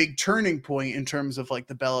like the big turning point in terms of like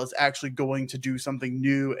the Bellas actually going to do something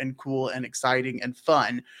new and cool and exciting and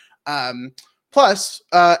fun. Plus,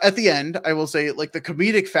 at the end, I will say, like, the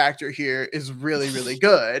comedic factor here is really, really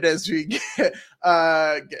good, as we get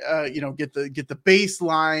the bass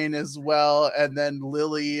line as well, and then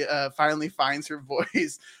Lily finally finds her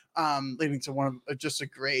voice, leading to one of just a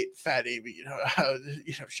great Fat Amy.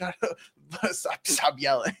 Shut up, stop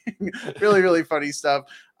yelling. Really, really funny stuff.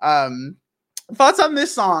 Thoughts on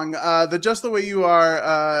this song, the Just the Way You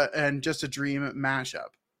Are and Just a Dream mashup?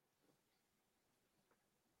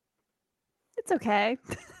 It's okay.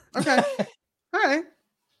 Okay. All right.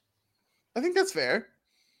 I think that's fair.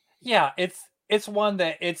 Yeah, it's one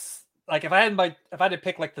that it's like if I had to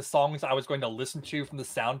pick like the songs I was going to listen to from the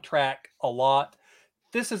soundtrack a lot,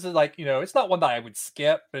 this is like, it's not one that I would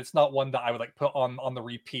skip, but it's not one that I would like put on the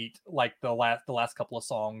repeat like the last couple of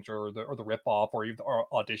songs or the rip off or even the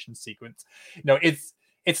audition sequence.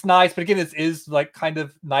 It's nice, but again, it is like kind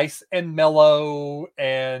of nice and mellow,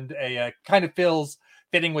 and a kind of feels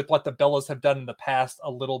fitting with what the Bellas have done in the past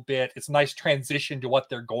a little bit. It's a nice transition to what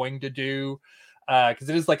they're going to do, because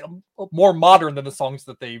it is like more modern than the songs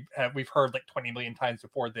that we've heard like 20 million times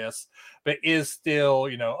before this, but is still,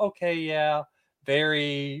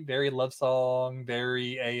 very, very love song,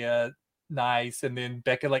 very nice. And then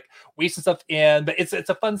Becca like weaves some stuff in, but it's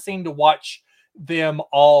a fun scene to watch them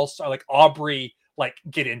all start, like Aubrey like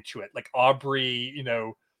get into it, like Aubrey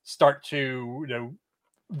start to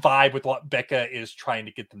vibe with what Becca is trying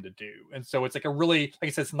to get them to do. And so it's like a really, like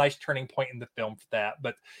I said, it's a nice turning point in the film for that.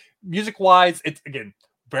 But music wise, it's again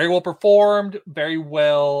very well performed, very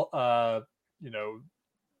well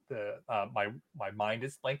my mind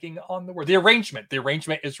is blanking on the word. The arrangement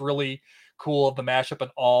is really cool. The mashup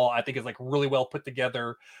and all, I think, is like really well put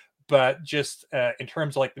together. But just in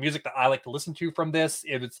terms of like the music that I like to listen to from this,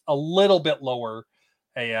 it's a little bit lower.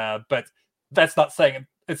 But that's not saying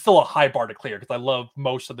it's still a high bar to clear, because I love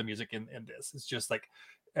most of the music in this. It's just like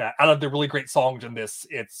out of the really great songs in this,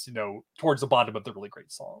 it's towards the bottom of the really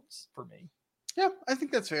great songs for me. Yeah, I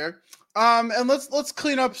think that's fair. And let's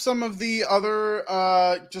clean up some of the other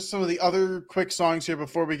quick songs here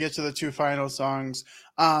before we get to the two final songs.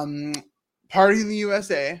 Party in the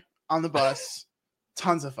USA on the bus,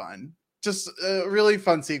 tons of fun. just a really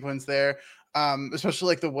fun sequence there. Especially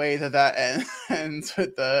like the way that ends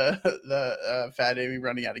with the Fat Amy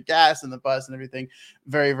running out of gas and the bus and everything.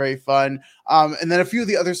 Very, very fun. And then a few of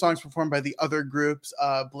the other songs performed by the other groups.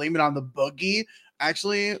 Blame It on the Boogie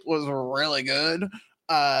actually was really good.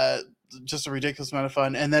 Just a ridiculous amount of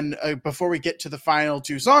fun. And then before we get to the final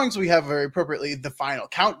two songs, we have very appropriately the final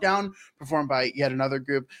countdown performed by yet another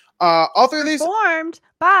group. All three of these formed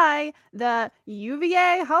by the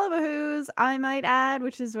UVA Hullabahoos, I might add,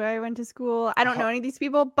 which is where I went to school. I don't know any of these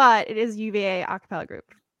people, but it is UVA a cappella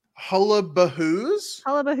group. Hullabahoos?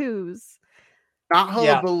 Hullabahoos. Not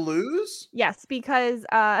Hullabaloos? Yes, because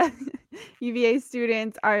UVA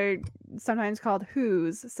students are sometimes called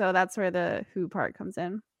Who's, so that's where the Who part comes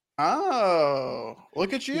in. Oh,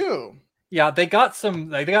 look at you. Yeah, they got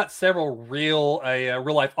several real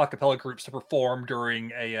life a cappella groups to perform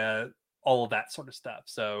during all of that sort of stuff.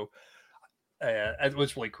 So it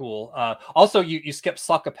was really cool. Also, you skipped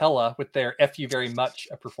Sockapella with their "F You Very Much"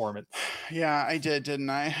 performance. Yeah, I did,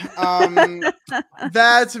 didn't I?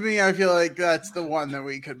 That to me, I feel like that's the one that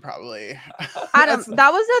we could probably. Adam,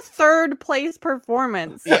 that was a third place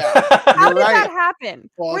performance. Yeah, how did that happen?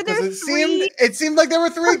 Well, were there it seemed like there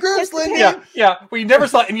were three groups, Lindy. Yeah. We never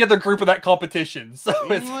saw any other group of that competition, so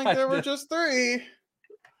it's like there were just three.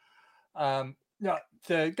 Yeah,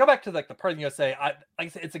 to go back to like the Party in the USA, like I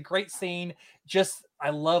said, it's a great scene. Just I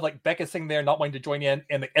love like Becca sitting there not wanting to join in,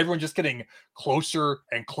 and like, everyone just getting closer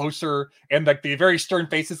and closer, and like the very stern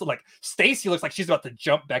faces. Like Stacy looks like she's about to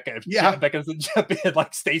jump Becca. If Becca doesn't jump in,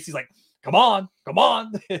 like Stacy's like, "Come on!"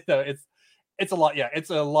 It's a lot. Yeah, it's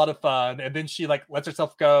a lot of fun. And then she like lets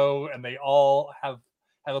herself go, and they all have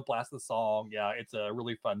a blast of the song. Yeah, it's a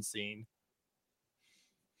really fun scene.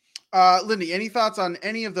 Lindy, any thoughts on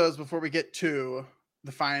any of those before we get to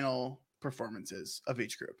the final performances of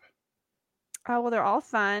each group? Well, they're all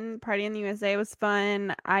fun. Party in the USA was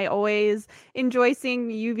fun. I always enjoy seeing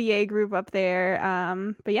the UVA group up there.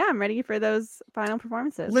 But yeah, I'm ready for those final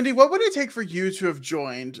performances. Lindy, what would it take for you to have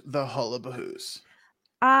joined the Hullabahoos?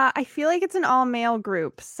 I feel like it's an all-male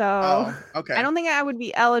group, so okay. I don't think I would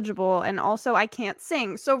be eligible, and also I can't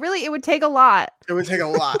sing, so really it would take a lot. It would take a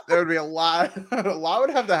lot. There would be a lot. A lot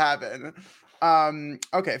would have to happen.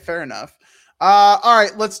 Okay, fair enough. All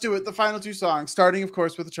right, let's do it. The final two songs, starting, of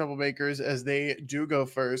course, with the Troublemakers, as they do go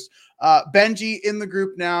first. Benji in the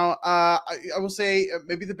group now. I will say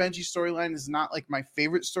maybe the Benji storyline is not like my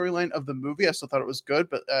favorite storyline of the movie. I still thought it was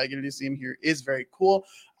good, but getting to see him here is very cool.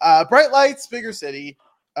 Bright Lights, Bigger City.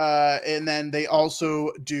 And then they also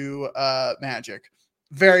do Magic.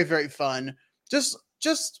 Very, very fun. Just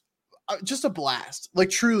a blast.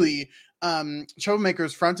 Like truly,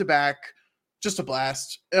 Troublemakers front to back, just a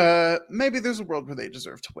blast. Maybe there's a world where they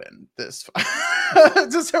deserve to win this.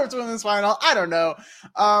 Deserve to win this final. I don't know.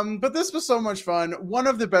 But this was so much fun. One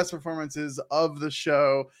of the best performances of the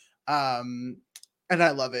show. And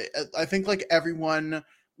I love it. I think like everyone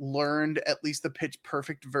learned at least the Pitch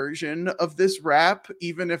Perfect version of this rap,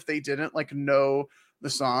 even if they didn't like know the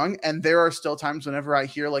song. And there are still times whenever I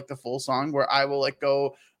hear like the full song where I will like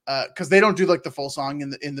go because they don't do like the full song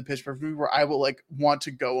in the Pitch Perfect movie, where I will like want to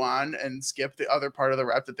go on and skip the other part of the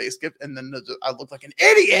rap that they skipped, and then I look like an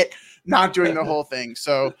idiot not doing the whole thing.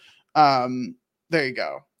 So there you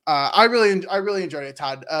go. I really enjoyed it,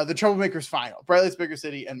 Todd. The Troublemakers final, Bright Lights, Bigger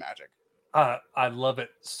City, and Magic. I love it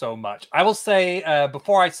so much. I will say,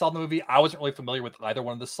 before I saw the movie, I wasn't really familiar with either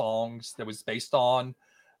one of the songs that was based on.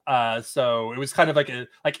 So it was kind of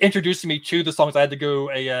like introducing me to the songs. I had to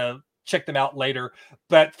go check them out later.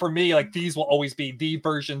 But for me, like these will always be the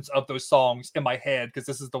versions of those songs in my head, because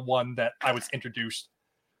this is the one that I was introduced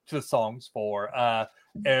to the songs for.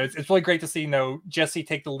 It's really great to see, Jesse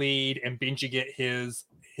take the lead and Benji get his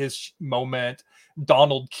moment.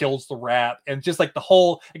 Donald kills the rap, and just like the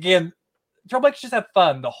whole, again, Troublemakers just have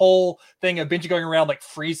fun. The whole thing of Benji going around like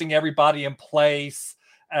freezing everybody in place,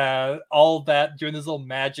 all that, doing this little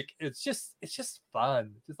magic. It's just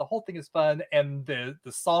fun. The whole thing is fun, and the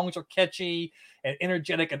songs are catchy and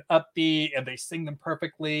energetic and upbeat, and they sing them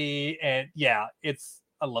perfectly. And yeah,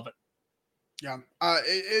 I love it. Yeah,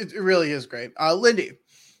 it really is great. Lindy,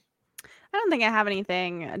 I don't think I have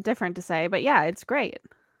anything different to say, but yeah, it's great.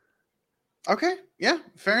 Okay, yeah,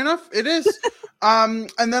 fair enough. It is. And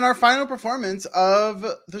then our final performance of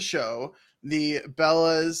the show, the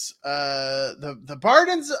Bellas, the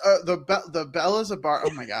Bardens, the Bellas of Bard.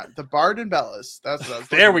 Oh my God, the Bard and Bellas. That's what I was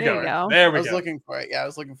there we go. There we go. I was looking for it. Yeah, I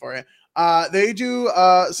was looking for it. They do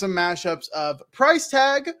some mashups of Price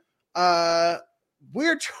Tag,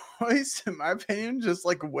 weird choice in my opinion, just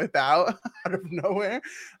like whip out of nowhere.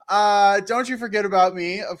 Don't You Forget About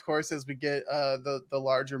Me, of course, as we get the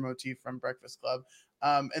larger motif from Breakfast Club,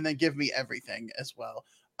 and then Give Me Everything as well.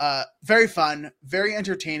 Very fun, very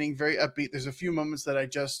entertaining, very upbeat. There's a few moments that I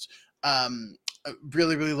just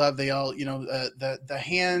really love. They all, the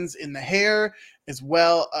hands in the hair as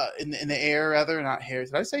well, in the air rather, not hair.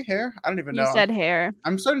 Did I say hair? I don't even know. You said hair.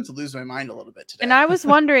 I'm starting to lose my mind a little bit today. And I was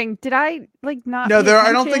wondering, did I not? No, pay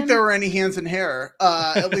I don't think attention? there were any hands in hair.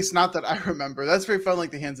 At least not that I remember. That's very fun,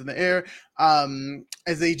 like the hands in the air.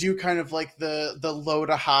 As they do kind of like the low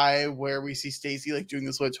to high, where we see Stacy like doing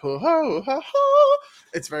the switch, ho ho ho ho.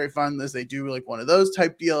 It's very fun as they do like one of those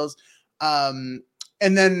type deals.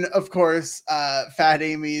 And then, of course, Fat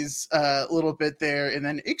Amy's little bit there, and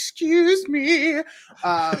then "Excuse Me"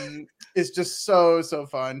 is just so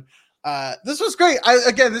fun. This was great.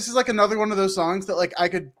 This is like another one of those songs that like I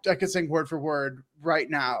could sing word for word right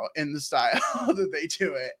now in the style that they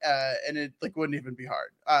do it, and it like wouldn't even be hard.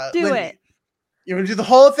 Do Lindy, it. you want to do the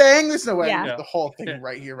whole thing? There's no way Yeah. I can do the whole thing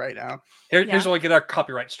right here, right now. Here's where we get our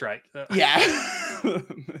copyright strike. Yeah,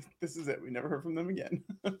 this is it. We never heard from them again.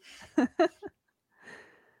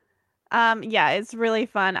 Yeah, it's really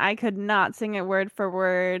fun. I could not sing it word for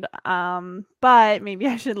word. But maybe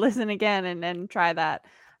I should listen again and try that.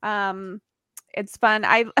 It's fun.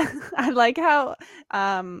 I I like how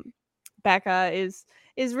Becca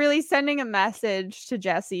is really sending a message to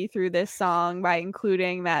Jesse through this song by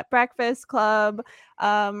including that Breakfast Club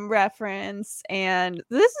reference, and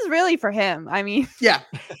this is really for him. I mean, yeah,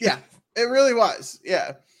 it really was.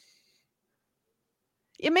 Yeah.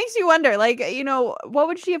 It makes you wonder, like, what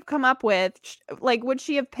would she have come up with? Like, would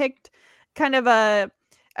she have picked kind of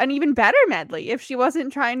an even better medley if she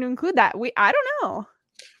wasn't trying to include that? I don't know.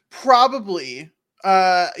 Probably.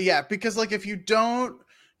 Yeah, because like if you don't,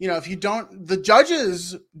 the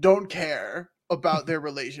judges don't care about their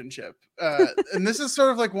relationship. And this is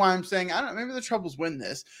sort of like why I'm saying, I don't know, maybe the Troubles win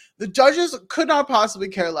this. The judges could not possibly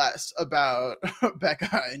care less about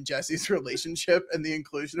Becca and Jesse's relationship and the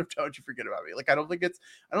inclusion of Don't You Forget About Me. Like, I don't think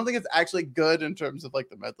it's actually good in terms of like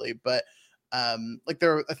the medley, but I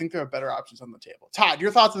think there are better options on the table. Todd,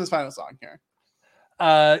 your thoughts on this final song here?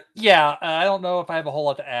 I don't know if I have a whole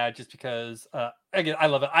lot to add, just because again, I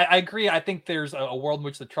love it. I agree. I think there's a world in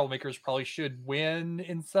which the Troublemakers probably should win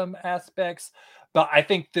in some aspects, but I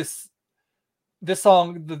think this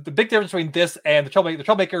song, the big difference between this and the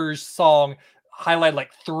Troublemakers song highlighted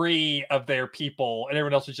like 3 of their people and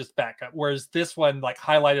everyone else was just backup, whereas this one like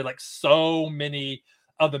highlighted like so many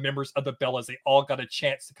of the members of the Bellas. They all got a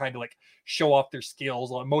chance to kind of like show off their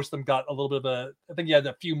skills. Most of them got a little bit of I think you had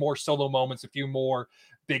a few more solo moments, a few more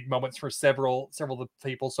big moments for several of the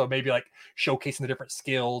people. So maybe like showcasing the different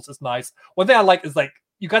skills is nice. One thing I like is like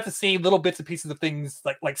you got to see little bits and pieces of things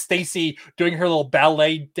like Stacy doing her little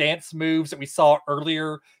ballet dance moves that we saw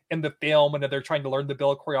earlier in the film, and they're trying to learn the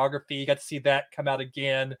Bella choreography. You got to see that come out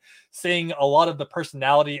again, seeing a lot of the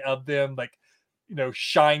personality of them, like,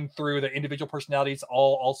 shine through the individual personalities,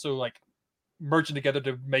 all also like merging together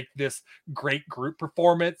to make this great group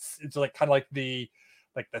performance. It's like kind of like the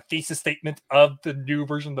thesis statement of the new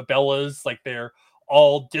version of the Bellas. Like they're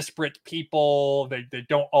all disparate people. They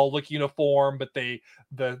don't all look uniform, but the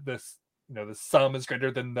sum is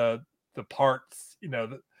greater than the parts,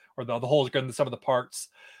 or the whole is greater than the sum of the parts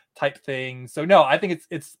type thing. So no, I think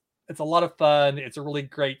it's a lot of fun. It's a really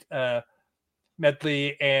great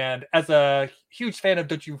medley, and as a huge fan of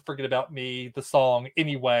Don't You Forget About Me, the song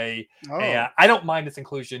anyway, I don't mind its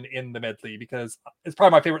inclusion in the medley because it's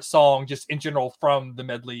probably my favorite song just in general from the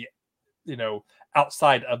medley,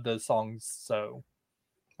 outside of the songs. So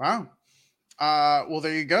wow. Well,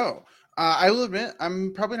 there you go. I will admit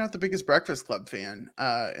I'm probably not the biggest Breakfast Club fan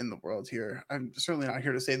in the world here. I'm certainly not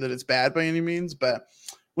here to say that it's bad by any means, but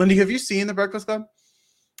Lindy, have you seen the Breakfast Club?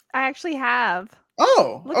 I actually have.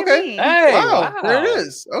 Oh, Look okay. at me. hey, Wow, there it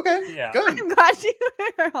is. Okay, Yeah. good. I'm glad you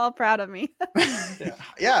are all proud of me.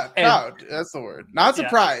 Yeah, proud. That's the word. Not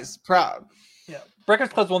surprised, proud. Yeah,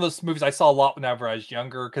 Breakfast Club is one of those movies I saw a lot whenever I was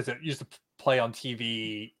younger because it used to play on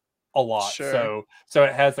TV a lot. Sure. So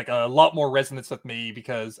it has like a lot more resonance with me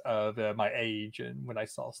because of my age and when I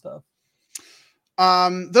saw stuff.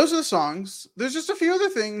 Those are the songs. There's just a few other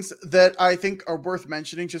things that I think are worth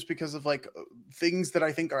mentioning just because of like things that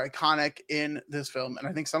I think are iconic in this film. And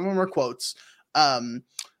I think some of them are quotes.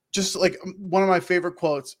 Just like one of my favorite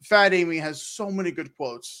quotes, Fat Amy has so many good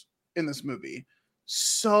quotes in this movie.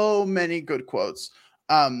 So many good quotes.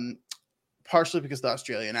 Partially because of the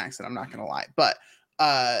Australian accent, I'm not going to lie. But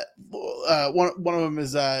one of them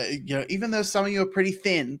is, even though some of you are pretty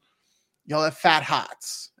thin, y'all have fat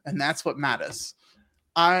hearts. And that's what matters.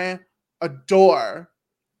 I adore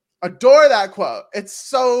that quote. It's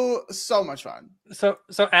so much fun. So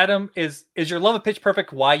Adam, is your love of Pitch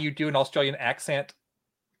Perfect why you do an Australian accent?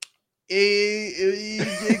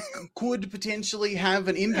 It could potentially have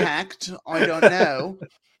an impact. I don't know,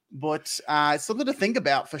 but it's something to think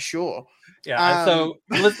about for sure. Yeah. So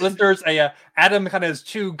listeners, Adam kind of has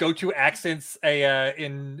two go-to accents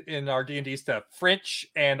in our D&D stuff: French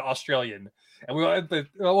and Australian. And we're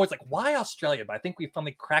always like, why Australian? But I think we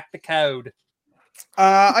finally cracked the code.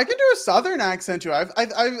 I can do a Southern accent too. I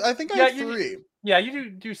think I have three. You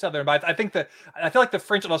do Southern, but I think I feel like the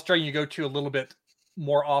French and Australian you go to a little bit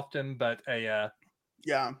more often, but yeah.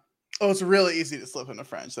 Oh, it's really easy to slip into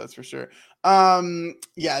French, that's for sure.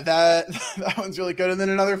 Yeah, that one's really good. And then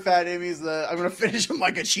another Fat Amy's I'm gonna finish them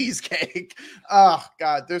like a cheesecake. Oh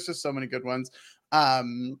God, there's just so many good ones.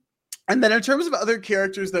 And then in terms of other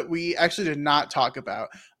characters that we actually did not talk about,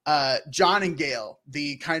 John and Gail,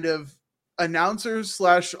 the kind of announcers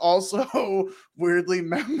 / also weirdly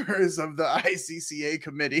members of the ICCA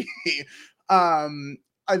committee.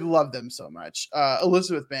 I love them so much.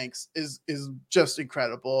 Elizabeth Banks is just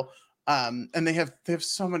incredible. And they have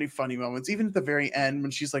so many funny moments, even at the very end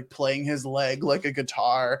when she's like playing his leg like a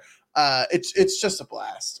guitar. It's just a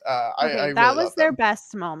blast. I that really was their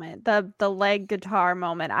best moment, the leg guitar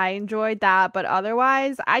moment. I enjoyed that, but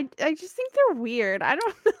otherwise, I just think they're weird. I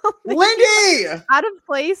don't know, Lindy, out of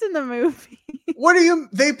place in the movie.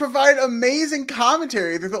 They provide amazing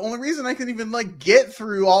commentary. They're the only reason I can even like get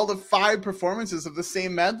through all the 5 performances of the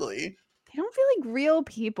same medley. They don't feel like real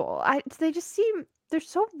people. They just seem, they're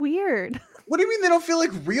so weird. What do you mean they don't feel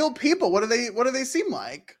like real people? What do they seem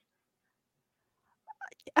like?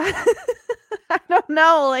 I don't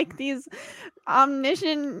know, like these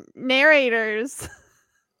omniscient narrators.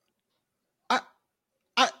 I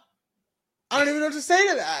don't even know what to say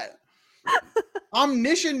to that.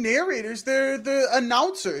 Omniscient narrators, they're the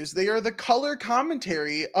announcers. They are the color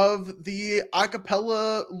commentary of the a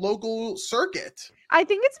cappella local circuit. I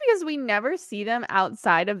think it's because we never see them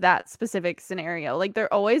outside of that specific scenario. Like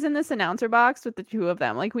they're always in this announcer box with the two of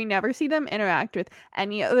them. Like we never see them interact with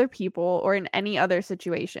any other people or in any other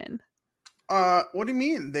situation. What do you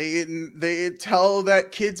mean? They tell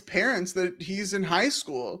that kid's parents that he's in high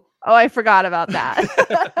school. Oh, I forgot about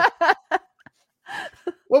that.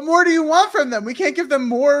 What more do you want from them? We can't give them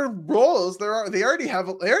more roles. They already have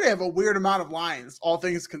a weird amount of lines, all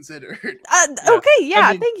things considered. Okay,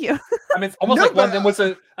 yeah, thank you. I mean, it's almost like one of them was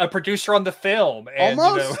a producer on the film. And,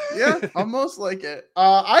 almost, yeah, almost like it.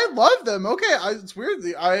 I love them. Okay, it's weird.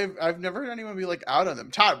 I've never heard anyone be like out on them.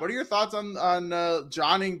 Todd, what are your thoughts on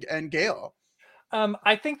John and Gail?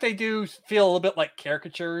 I think they do feel a little bit like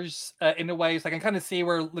caricatures in a way. So I can kind of see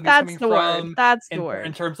where Lindy's That's coming the from. word. That's the word.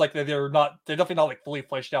 In terms like they're definitely not like fully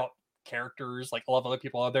fleshed out characters like a lot of other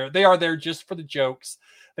people are there. They are there just for the jokes.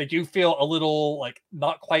 They do feel a little like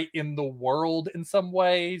not quite in the world in some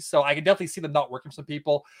ways. So I can definitely see them not working for some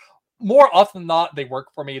people. More often than not, they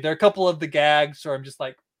work for me. There are a couple of the gags where I'm just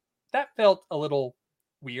like, that felt a little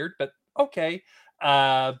weird, but okay.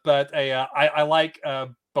 But I like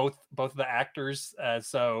both of the actors,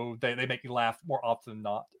 so they make me laugh more often than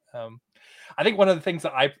not. I think one of the things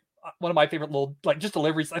that one of my favorite little like just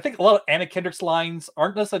deliveries, I think a lot of Anna Kendrick's lines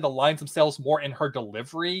aren't necessarily the lines themselves, more in her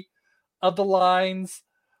delivery of the lines,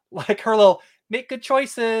 like her little make good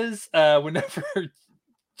choices whenever I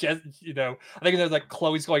think there's like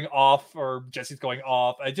Chloe's going off or Jesse's going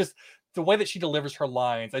off. I just the way that she delivers her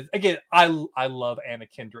lines. I love Anna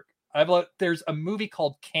Kendrick. There's a movie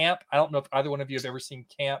called Camp. I don't know if either one of you have ever seen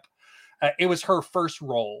Camp. It was her first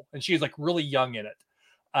role, and she was like really young in it.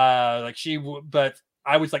 But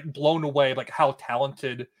I was like blown away like how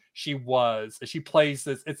talented she was. She plays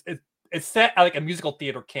this. It's set at like a musical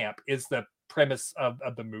theater camp. Is the premise of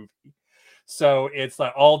the movie. So it's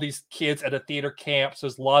like all these kids at a theater camp. So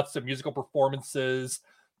there's lots of musical performances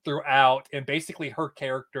throughout, and basically her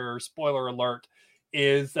character, spoiler alert,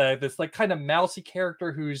 is this like kind of mousy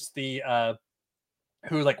character who's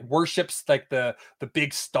who like worships like the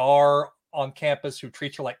big star on campus who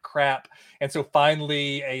treats her like crap. And so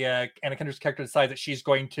finally Anna Kendrick's character decides that she's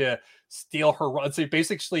going to steal her run. So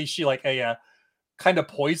basically she like kind of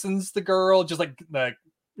poisons the girl just like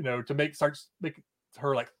to starts make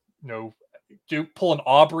her like pull an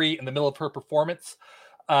Aubrey in the middle of her performance.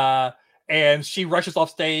 And she rushes off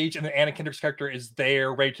stage, and then Anna Kendrick's character is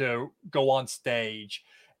there, ready to go on stage.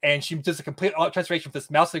 And she does a complete transformation from this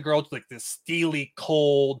mousy girl to like this steely,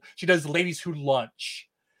 cold. She does Ladies Who Lunch.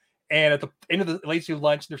 And at the end of the Ladies Who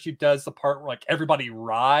Lunch, there she does the part where like everybody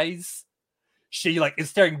rise. She like is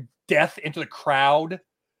staring death into the crowd.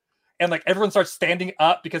 and like everyone starts standing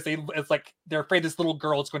up because it's like they're afraid this little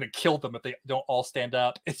girl is going to kill them if they don't all stand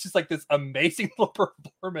up. It's just like this amazing little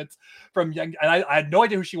performance from young, and I had no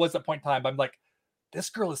idea who she was at that point in time. But I'm like, this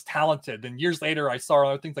girl is talented. And years later, I saw her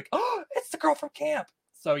other things like, oh, it's the girl from Camp.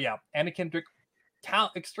 So yeah, Anna Kendrick,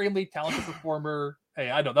 extremely talented performer. Hey,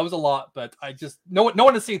 I know that was a lot, but I just no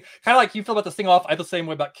one has seen, kind of like you feel about the Sing Off. I feel the same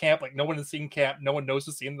way about Camp. Like no one has seen Camp. No one knows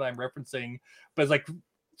the scene that I'm referencing. But it's like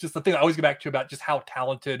just the thing I always go back to about just how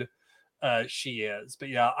talented she is. But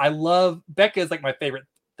yeah, I love Becca is like my favorite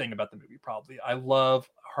thing about the movie. Probably I love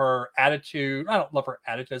her attitude. I don't love her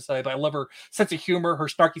attitude, I say, but I love her sense of humor, her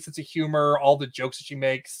snarky sense of humor. All the jokes that she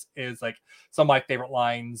makes is like some of my favorite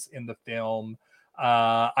lines in the film.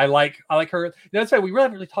 I like her. You know, that's why we really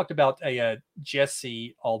haven't really talked about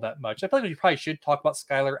Jessie all that much. I feel like we probably should talk about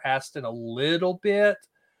Skylar Astin a little bit,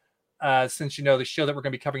 since you know the show that we're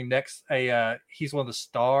going to be covering next. He's one of the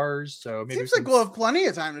stars, so maybe seems like we'll have plenty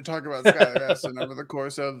of time to talk about Skylar Astin over the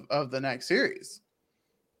course of the next series.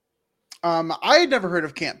 I had never heard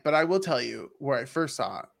of Camp, but I will tell you where I first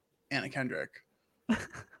saw Anna Kendrick.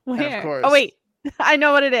 Where? Of course. Oh wait, I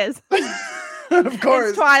know what it is. Of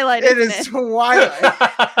course, it's Twilight. It is Twilight.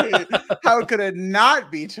 How could it not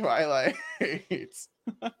be Twilight? Go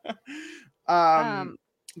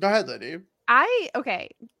ahead, Liddy. Okay,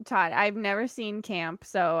 Todd, I've never seen Camp,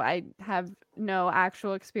 so I have no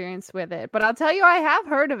actual experience with it. But I'll tell you, I have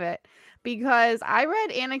heard of it because I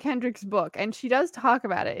read Anna Kendrick's book, and she does talk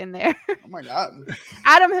about it in there. Oh my God.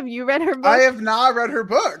 Adam, have you read her book? I have not read her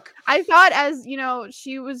book. I thought, as you know,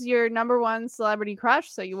 she was your number one celebrity crush,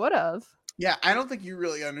 so you would have. Yeah, I don't think you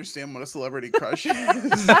really understand what a celebrity crush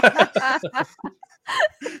is.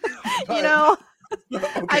 You know,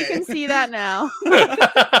 okay. I can see that now.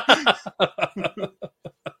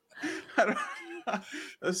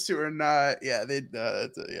 Those two are not. Yeah, they.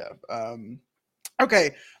 Yeah.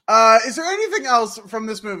 Okay. Is there anything else from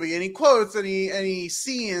this movie? Any quotes? Any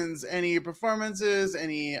scenes? Any performances?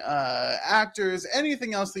 Any actors?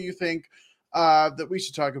 Anything else that you think that we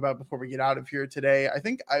should talk about before we get out of here today? I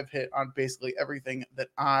think I've hit on basically everything that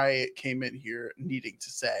I came in here needing to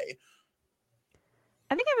say.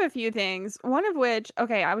 I think I have a few things. One of which,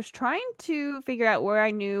 okay, I was trying to figure out where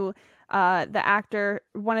I knew the actor,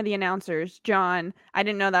 one of the announcers, John. I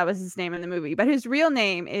didn't know that was his name in the movie, but his real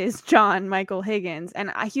name is John Michael Higgins,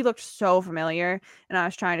 and he looked so familiar, and I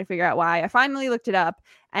was trying to figure out why. I finally looked it up,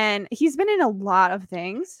 and he's been in a lot of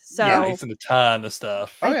things. So yeah, he's in a ton of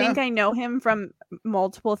stuff. I think I know him from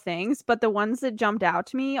multiple things, but the ones that jumped out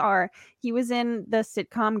to me are he was in the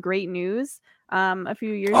sitcom Great News a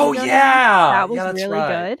few years ago. Oh yeah, that was really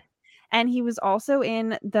good. And he was also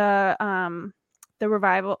in the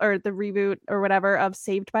revival or the reboot or whatever of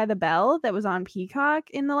Saved by the Bell that was on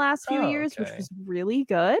Peacock in the last few years, which was really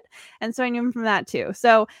good. And so I knew him from that too.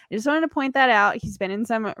 So I just wanted to point that out. He's been in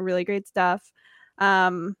some really great stuff.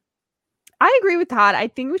 I agree with Todd. I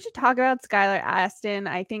think we should talk about Skylar Astin.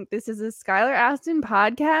 I think this is a Skylar Astin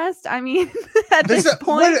podcast. I mean, at this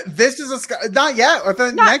point, this is not yet. Or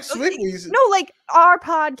next week, no, like our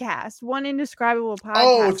podcast, One Indescribable Podcast.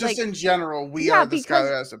 Oh, just like, in general, we are the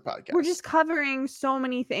Skylar Astin podcast. We're just covering so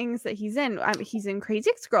many things that he's in. He's in Crazy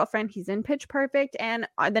Ex-Girlfriend. He's in Pitch Perfect, and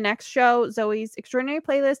the next show, Zoe's Extraordinary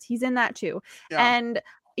Playlist. He's in that too, and.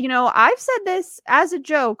 You know, I've said this as a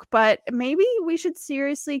joke, but maybe we should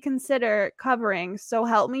seriously consider covering So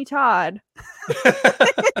Help Me Todd in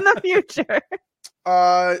the future.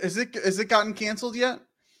 Is it gotten canceled yet?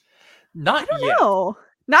 Not I don't yet. know.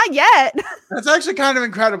 Not yet. That's actually kind of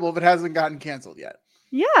incredible if it hasn't gotten canceled yet.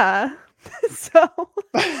 Yeah. So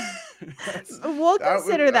we'll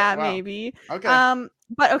consider that wow. Maybe. Okay.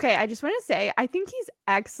 But okay, I just want to say I think he's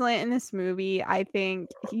excellent in this movie. I think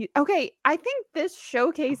this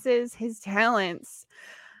showcases his talents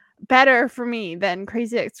better for me than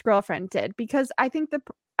Crazy Ex-Girlfriend did, because I think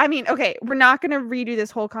we're not going to redo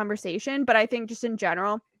this whole conversation, but I think just in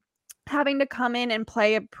general, having to come in and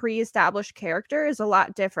play a pre-established character is a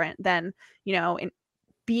lot different than, you know, in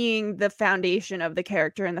being the foundation of the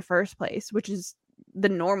character in the first place, which is the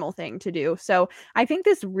normal thing to do. So I think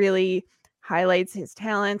this really highlights his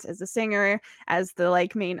talents as a singer, as the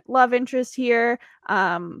like main love interest here.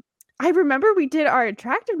 I remember we did our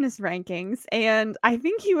attractiveness rankings, and I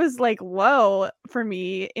think he was like low for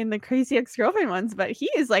me in the Crazy Ex-Girlfriend ones, but he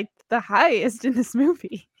is like the highest in this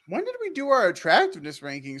movie. When did we do our attractiveness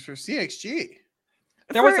rankings for CXG?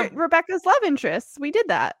 There was Rebecca's love interests. We did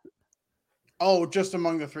that. Oh, just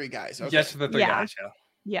among the three guys. Okay. Just the three guys,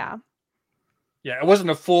 yeah. Yeah, it wasn't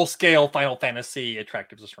a full-scale Final Fantasy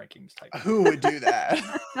attractiveness rankings type. Who would do that?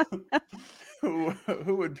 who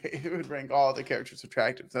would rank all the characters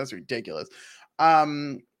attractive? That's ridiculous.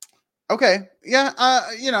 Okay. Yeah.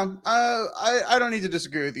 I don't need to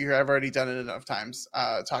disagree with you here. I've already done it enough times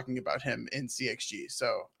talking about him in CXG.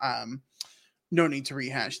 So no need to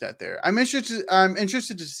rehash that there. I'm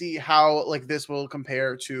interested to see how like this will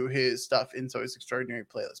compare to his stuff in Zoe's Extraordinary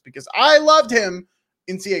Playlist, because I loved him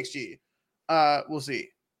in CXG. We'll see.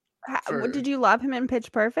 Did you love him in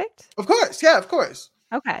Pitch Perfect? Of course. Yeah, of course.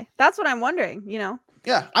 Okay. That's what I'm wondering, Yeah.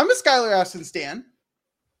 I'm a Skylar Astin stan,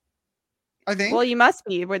 I think. Well, you must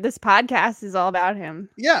be, where this podcast is all about him.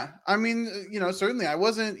 Yeah. I mean, certainly I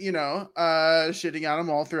wasn't, shitting on him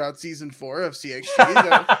all throughout season 4 of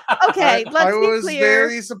CXG. Okay, let's I be was clear.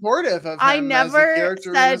 very supportive of him. I never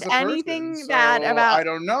said and anything person, bad so about I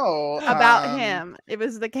don't know about him. It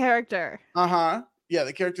was the character. Yeah,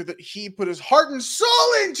 the character that he put his heart and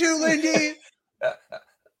soul into, Lindy.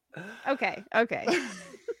 Okay.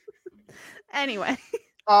 Anyway.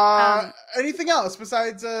 Anything else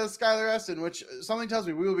besides Skylar Astin, which something tells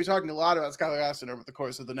me we will be talking a lot about Skylar Astin over the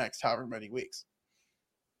course of the next however many weeks.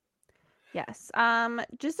 Yes.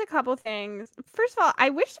 Just a couple things. First of all, I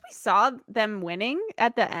wish we saw them winning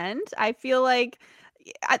at the end. I feel like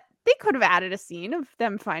they could have added a scene of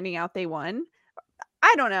them finding out they won.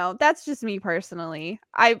 I don't know. That's just me personally.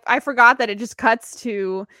 I forgot that it just cuts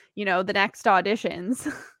to, the next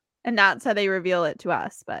auditions and that's how they reveal it to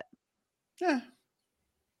us. But yeah,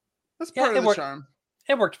 that's part of the charm.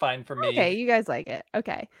 It worked fine for me. Okay, you guys like it.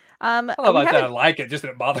 Okay. I don't know about that. I like it. Just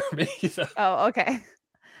didn't bother me. So. Oh, okay.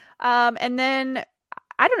 And then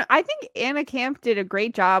I don't know. I think Anna Camp did a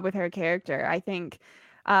great job with her character. I think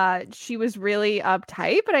she was really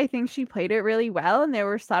uptight, but I think she played it really well. And there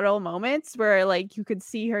were subtle moments where like you could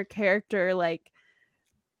see her character, like,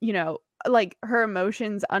 like her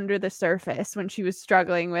emotions under the surface when she was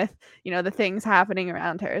struggling with, the things happening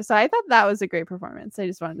around her. So I thought that was a great performance. I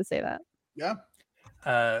just wanted to say that. Yeah.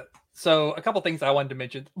 So a couple things I wanted to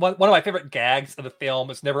mention. One of my favorite gags of the film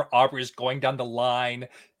is whenever Aubrey is going down the line,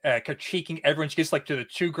 critiquing everyone. She gets like to the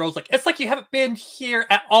two girls, like, it's like you haven't been here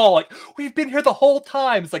at all. Like, we've been here the whole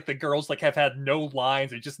time. It's like the girls like have had no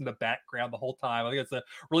lines. They're just in the background the whole time. I think it's a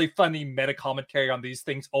really funny meta commentary on these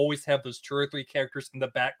things. Always have those 2 or 3 characters in the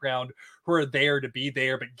background who are there to be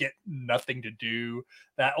there, but get nothing to do.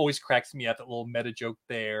 That always cracks me up, that little meta joke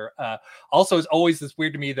there. Also, it's always this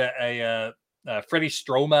weird to me that Freddie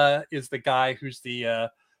Stroma is the guy who's the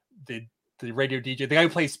radio DJ, the guy who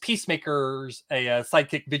plays Peacemaker's a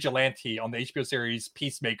sidekick vigilante on the HBO series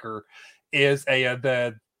Peacemaker, is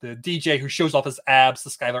the DJ who shows off his abs to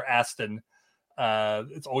Skylar Astin.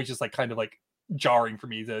 It's always just like kind of like jarring for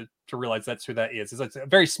me to realize that's who that is. It's a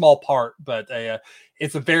very small part, but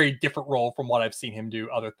it's a very different role from what I've seen him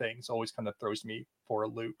do other things. Always kind of throws me for a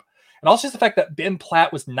loop. And also just the fact that Ben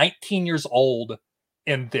Platt was 19 years old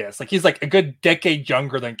in this. Like, he's like a good decade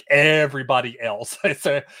younger than everybody else.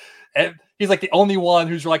 He's like the only one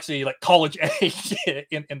who's actually like college age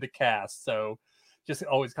in the cast. So just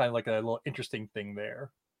always kind of like a little interesting thing there.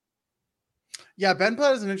 Yeah, Ben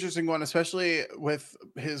Platt is an interesting one, especially with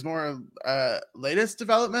his more latest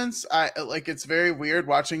developments. It's very weird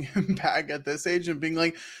watching him back at this age and being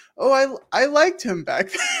like, oh, I liked him back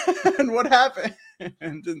then. What happened?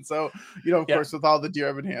 And so, of course, with all the Dear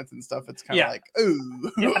Evan Hansen stuff, it's kind of like,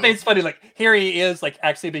 ooh. Yeah, I think it's funny. Like, here he is, like,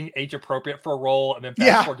 actually being age appropriate for a role, and then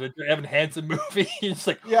fast forward to the Dear Evan Hansen movie. He's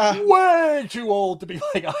like, way too old to be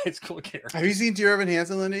like a high school character. Have you seen Dear Evan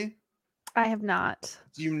Hansen, Lindy? I have not.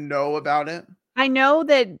 Do you know about it? I know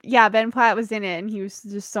that, Ben Platt was in it, and he was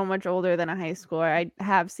just so much older than a high schooler. I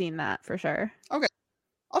have seen that for sure. Okay.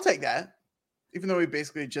 I'll take that. Even though we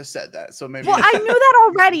basically just said that. So maybe. Well, I knew that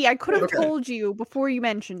already. I could have told you before you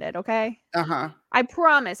mentioned it, okay? Uh-huh. I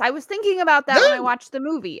promise. I was thinking about that when I watched the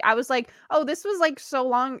movie. I was like, oh, this was like so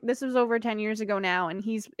long. This was over 10 years ago now, and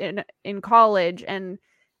he's in college, and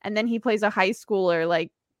then he plays a high schooler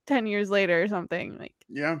like 10 years later or something. Like,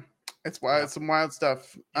 yeah. It's wild. It's some wild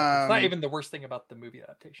stuff. It's not even the worst thing about the movie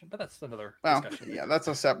adaptation, but that's another discussion. Yeah, that's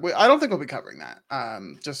a step. I don't think we'll be covering that.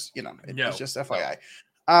 Just, it's just FYI.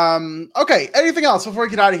 Okay. Anything else before we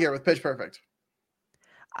get out of here with Pitch Perfect?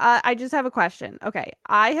 I just have a question. Okay.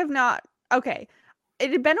 I have not. Okay.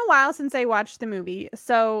 It had been a while since I watched the movie.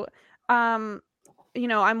 So, I'm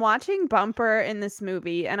watching Bumper in this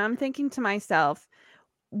movie and I'm thinking to myself,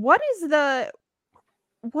 what is the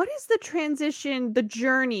transition, the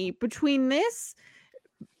journey between this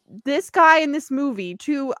guy in this movie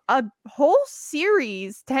to a whole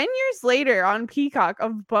series 10 years later on Peacock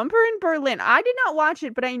of Bumper in Berlin? I did not watch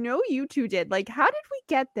it, but I know you two did. Like, how did we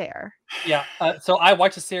get there? Yeah. So I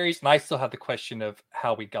watched the series and I still have the question of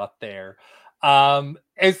how we got there.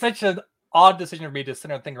 It's such an odd decision for me to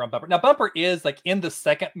center and think around Bumper. Now, Bumper is like in the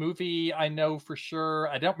second movie, I know for sure.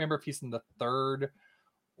 I don't remember if he's in the third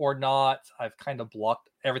or not. I've kind of blocked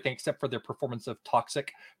everything except for their performance of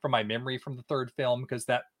Toxic from my memory from the third film, because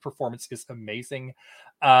that performance is amazing.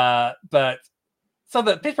 But so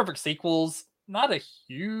the Pitch Perfect sequels, not a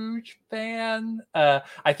huge fan.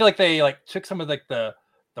 I feel like they like took some of like the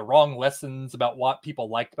wrong lessons about what people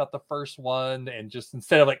liked about the first one, and just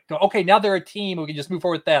instead of like, okay, now they're a team, we can just move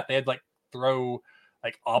forward with that, they had like throw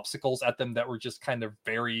like obstacles at them that were just kind of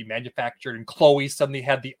very manufactured, and Chloe suddenly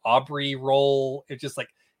had the Aubrey role. It just like,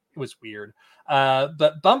 it was weird.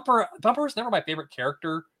 But Bumper was never my favorite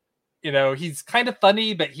character. You know, he's kind of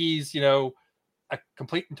funny, but he's, you know, a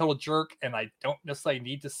complete and total jerk, and I don't necessarily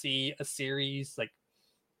need to see a series like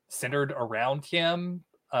centered around him.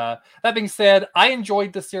 That being said, I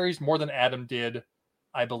enjoyed the series more than Adam did,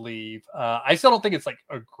 I believe. I still don't think it's like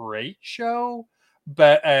a great show,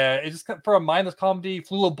 but it's just for a mindless comedy.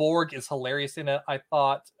 Flula Borg is hilarious in it, I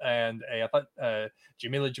thought, and I thought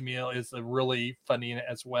Jamila Jamil is really funny in it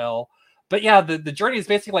as well. But yeah, the journey is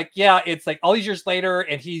basically like, yeah, it's like all these years later,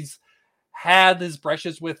 and he's had his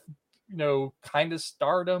brushes with, you know, kind of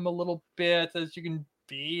stardom a little bit, as you can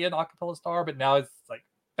be an acapella star, but now it's like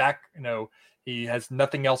back, you know, he has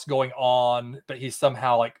nothing else going on, but he's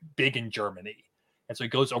somehow like big in Germany. And so he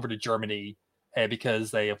goes over to Germany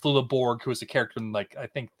because they have Flula Borg, who is a character in like, I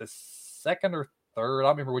think the second or third, I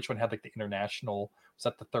don't remember which one had like the international, was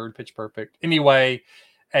that the third Pitch Perfect? Anyway,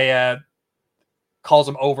 calls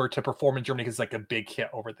him over to perform in Germany because it's like a big hit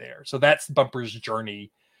over there. So that's Bumper's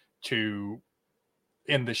journey to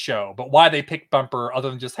in the show. But why they picked Bumper,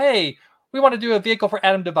 other than just, hey, we want to do a vehicle for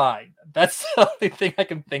Adam Devine, that's the only thing I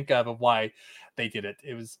can think of why they did it.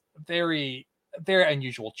 It was very, very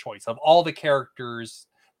unusual choice. Of all the characters,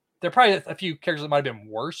 there are probably a few characters that might have been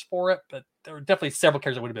worse for it, but there were definitely several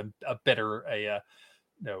characters that would have been a better you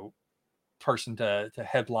know, person to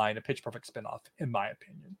headline a Pitch Perfect spinoff, in my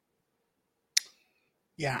opinion.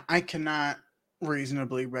 Yeah, I cannot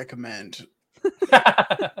reasonably recommend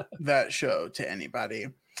that show to anybody.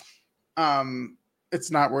 It's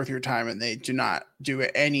not worth your time, and they do not do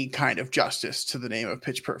any kind of justice to the name of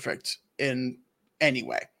Pitch Perfect in any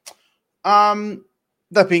way.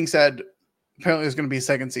 That being said, apparently there's going to be a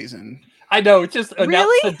second season. I know, it just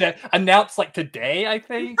Really? announced like today, I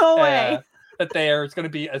think. No way. That there's going to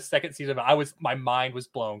be a second season. My mind was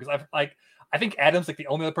blown, because I think Adam's like the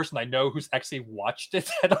only other person I know who's actually watched it.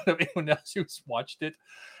 I don't know anyone else who's watched it.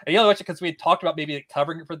 And you know, because we had talked about maybe like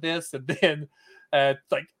covering it for this, and then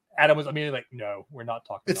like Adam was immediately like, "No, we're not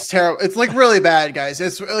talking." It's terrible. It's like really bad, guys.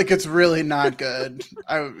 It's like, it's really not good.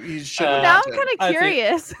 You should. Now I'm kind of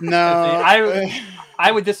curious. No,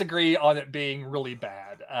 I would disagree on it being really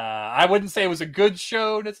bad. I wouldn't say it was a good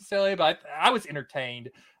show necessarily, but I was entertained.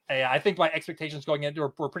 I think my expectations going into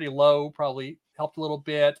it were pretty low. Probably helped a little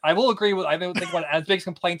bit. I will agree with. I don't think one of Adam's biggest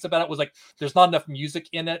complaints about it was like there's not enough music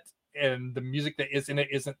in it, and the music that is in it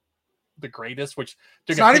isn't the greatest. Which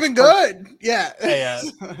it's not even good. Yeah.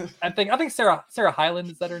 I think Sarah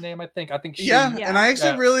Hyland, is that her name? I think she. Yeah, and I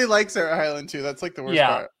actually really like Sarah Hyland too. That's like the worst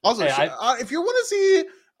part. Also, if you want to see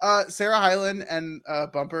Sarah Hyland and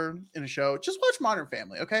Bumper in a show, just watch Modern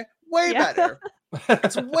Family. Okay, way better.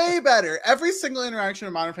 It's way better. Every single interaction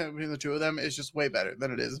in Modern Family between the two of them is just way better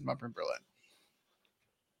than it is in Bumper and Berlin.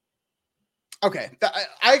 Okay,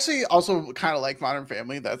 I actually also kind of like Modern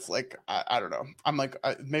Family. That's like, I don't know. I'm like,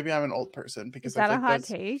 maybe I'm an old person because is that a hot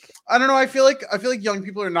take? I don't know. I feel like young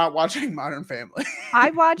people are not watching Modern Family. I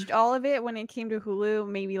watched all of it when it came to Hulu,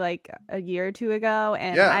 maybe like a year or two ago,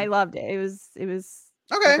 and I loved it. It was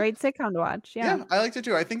a great sitcom to watch. Yeah, I liked it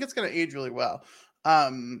too. I think it's gonna age really well.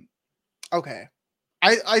 Okay.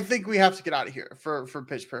 I think we have to get out of here for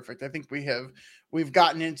Pitch Perfect. I think we've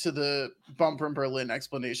gotten into the Bumper in Berlin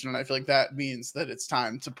explanation, and I feel like that means that it's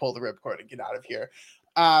time to pull the ripcord and get out of here.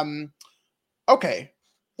 Okay,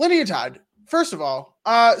 Lindy and Todd. First of all,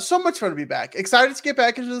 so much fun to be back. Excited to get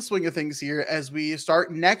back into the swing of things here as we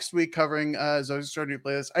start next week covering Zoe's Starting to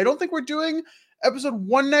Playlist. I don't think we're doing episode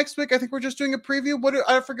 1 next week. I think we're just doing a preview.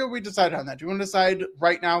 I forget what we decided on that. Do you want to decide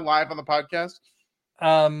right now live on the podcast?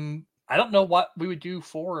 I don't know what we would do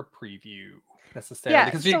for a preview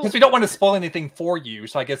necessarily, because we don't want to spoil anything for you.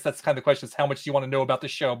 So I guess that's kind of the question: is how much do you want to know about the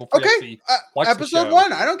show before you actually watch episode the show?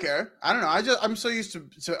 1? I don't care. I don't know. I'm so used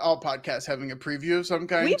to all podcasts having a preview of some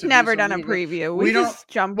kind. We've never done a preview. We just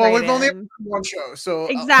jump right in. Well, we've only had one show, so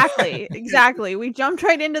exactly. We jumped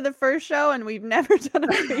right into the first show, and we've never done a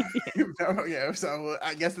preview. So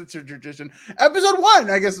I guess it's a tradition. Episode 1,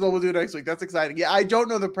 I guess, is what we'll do next week. That's exciting. Yeah, I don't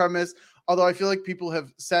know the premise Although I feel like people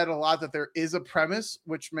have said a lot that there is a premise,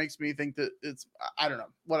 which makes me think that it's, I don't know,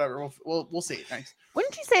 whatever. We'll see. Thanks.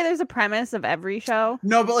 Wouldn't you say there's a premise of every show?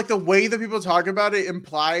 No, but like the way that people talk about it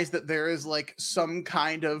implies that there is like some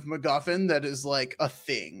kind of MacGuffin that is like a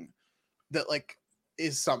thing that like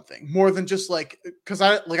is something more than just like, because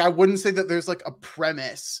I wouldn't say that there's like a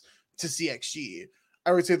premise to CXG.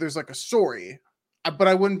 I would say there's like a story, but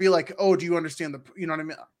I wouldn't be like, oh, do you understand you know what I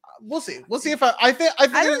mean? We'll see. We'll see if I think I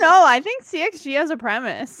don't know. I think CXG has a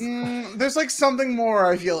premise. There's like something more.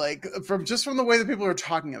 I feel like from the way that people are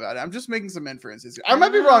talking about it. I'm just making some inferences. I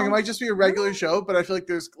might be wrong. It might just be a regular show, but I feel like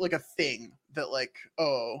there's like a thing that like,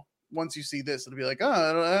 oh, once you see this, it'll be like, oh,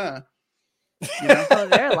 I don't know. You know? Oh,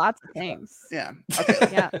 there are lots of things. Yeah.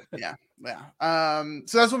 Okay. Yeah.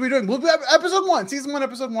 So that's what we're doing. We'll be episode 1, season 1,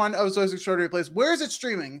 episode 1 of Zoe's Extraordinary Place. Where is it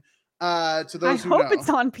streaming? To those who know, I hope it's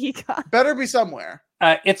on Peacock. Better be somewhere.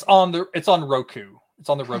 It's on Roku. It's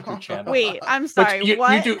on the Roku channel. Wait, I'm sorry.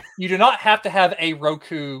 What? You do not have to have a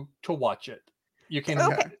Roku to watch it. You can,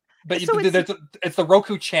 but So it's the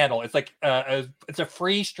Roku channel. It's like it's a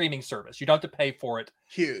free streaming service. You don't have to pay for it.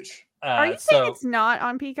 Huge. Are you saying it's not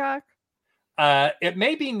on Peacock? It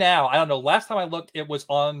may be now. I don't know. Last time I looked, it was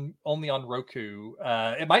only on Roku.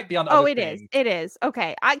 It might be on. Other things. It is.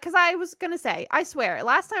 Okay. Because I was gonna say, I swear,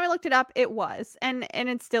 last time I looked it up, it was, and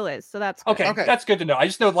it still is. So that's good. Okay. That's good to know. I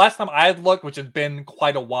just know last time I had looked, which has been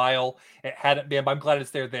quite a while, it hadn't been. But I'm glad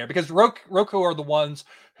it's there because Roku are the ones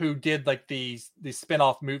who did like the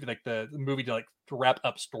spin-off movie, like the movie to wrap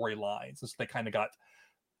up storylines, and so they kind of got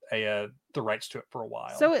the rights to it for a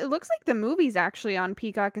while. So it looks like the movie's actually on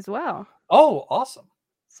Peacock as well. Oh, awesome.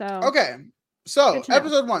 So okay. So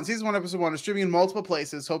episode 1, season 1, episode 1 is streaming in multiple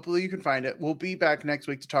places. Hopefully you can find it. We'll be back next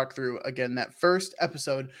week to talk through again that first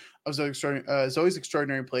episode of Zoe's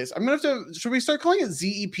Extraordinary Place. I'm gonna have to. Should we start calling it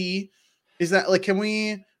ZEP? Is that like? Can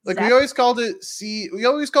we? Like we always called it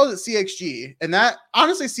CXG, and that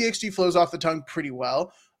honestly CXG flows off the tongue pretty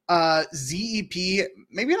well. ZEP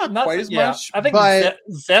maybe not quite as much. I think but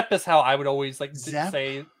ZEP is how I would always Zep?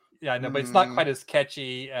 say. Yeah, I know, but it's not quite as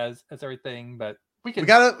catchy as everything. But we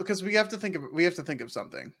have to think of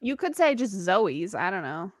something. You could say just Zoe's. I don't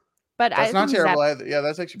know, but that's not terrible either. Yeah,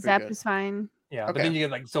 that's actually pretty Zep good. is fine. Yeah, but then you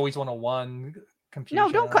get like Zoe's 101. Confusion.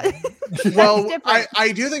 No, don't call. Well,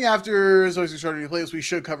 I do think after Zoe's Extraordinary Place, we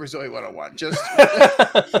should cover Zoe 101. Just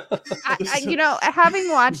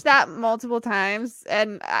having watched that multiple times,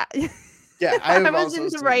 and yeah, I was in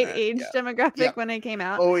the right age demographic when it came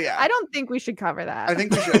out. Oh yeah, I don't think we should cover that. I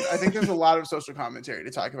think we should. I think there's a lot of social commentary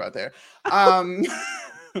to talk about there.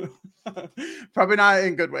 Probably not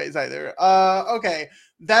in good ways either. Okay,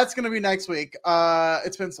 that's gonna be next week.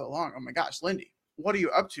 It's been so long. Oh my gosh, Lindy, what are you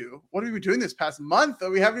up to? What have you been doing this past month that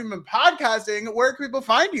we haven't even been podcasting? Where can people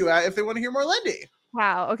find you at if they want to hear more Lindy?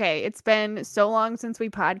 Wow. Okay. It's been so long since we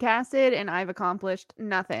podcasted and I've accomplished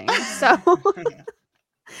nothing. So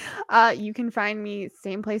you can find me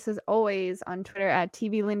same place as always on Twitter at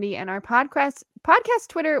TV Lindy and our podcast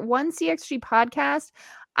Twitter 1CXG podcast.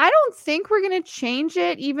 I don't think we're going to change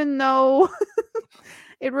it, even though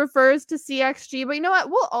it refers to CXG, but you know what?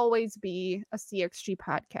 We'll always be a CXG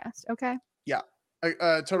podcast. Okay. Yeah.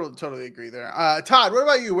 I totally agree there. Todd, what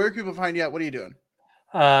about you? Where can people find you at? What are you doing?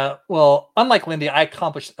 Well, unlike Lindy, I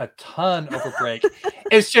accomplished a ton over break.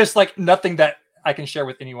 It's just like nothing that I can share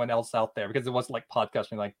with anyone else out there because it wasn't like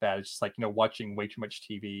podcasting like that. It's just like, watching way too much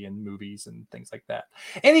TV and movies and things like that.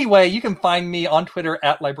 Anyway, you can find me on Twitter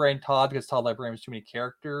at Librarian Todd because Todd Librarian has too many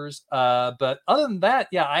characters. But other than that,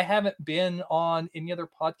 yeah, I haven't been on any other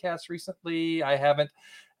podcasts recently. I haven't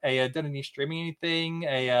done any streaming anything.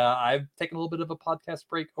 I've taken a little bit of a podcast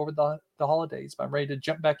break over the holidays, but I'm ready to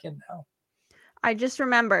jump back in now. I just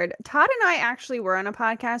remembered Todd and I actually were on a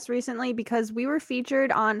podcast recently because we were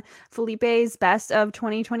featured on Felipe's Best of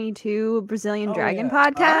 2022 Brazilian Dragon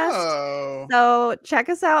podcast. Oh. So check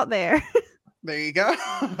us out there. There you go.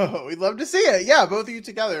 We'd love to see it. Yeah, both of you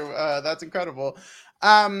together. That's incredible.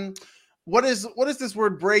 What is this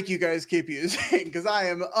word break you guys keep using? Because I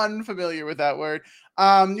am unfamiliar with that word.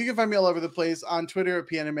 You can find me all over the place on Twitter at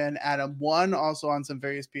PianoManAdam1, also on some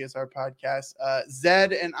various PSR podcasts.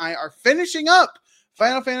 Zed and I are finishing up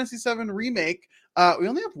Final Fantasy VII Remake. We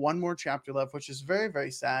only have one more chapter left, which is very,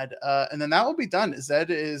 very sad. And then that will be done.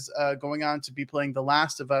 Zed is going on to be playing The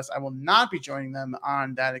Last of Us. I will not be joining them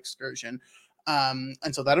on that excursion. And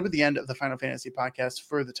so that'll be the end of the Final Fantasy podcast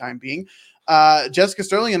for the time being. Jessica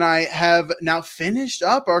Sterling and I have now finished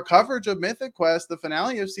up our coverage of Mythic Quest. The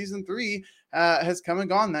finale of season 3 has come and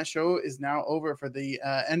gone. That show is now over for the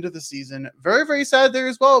end of the season. Very, very sad there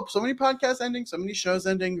as well. So many podcasts ending, so many shows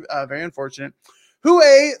ending. Very unfortunate.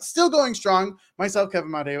 Hooray, still going strong. Myself,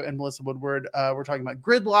 Kevin Mateo, and Melissa Woodward. We're talking about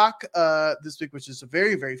Gridlock this week, which is a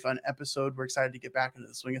very, very fun episode. We're excited to get back into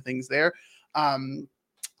the swing of things there.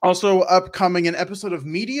 Also upcoming an episode of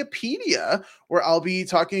Mediapedia, where I'll be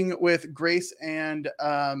talking with Grace and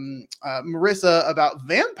Marissa about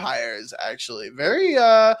vampires, actually. Very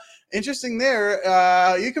interesting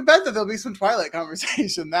there. You can bet that there'll be some Twilight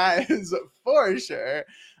conversation. That is for sure.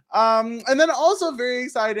 And then also very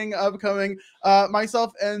exciting upcoming,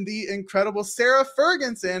 myself and the incredible Sarah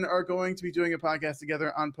Ferguson are going to be doing a podcast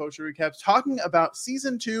together on Poster Recaps talking about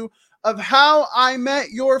season 2 of How I Met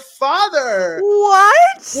Your Father.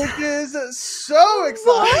 What? Which is so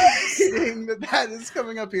exciting that is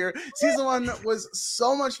coming up here. Season 1 was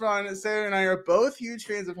so much fun. Sarah and I are both huge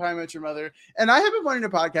fans of How I Met Your Mother, and I have been wanting to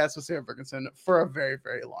podcast with Sarah Ferguson for a very,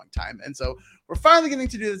 very long time. And so we're finally getting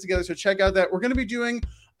to do this together. So check out that. We're going to be doing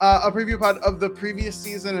a preview pod of the previous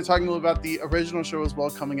season and talking a little about the original show as well,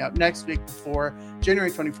 coming out next week before January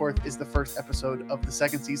 24th is the first episode of the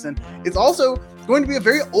second season. It's also going to be a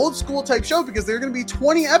very old school type show because there are going to be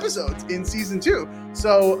 20 episodes in season 2.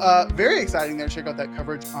 So very exciting there. Check out that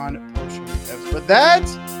coverage on Poster Recaps. But that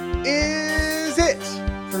is it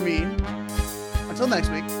for me. Until next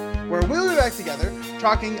week, where we'll be back together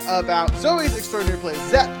talking about Zoe's Extraordinary Plays,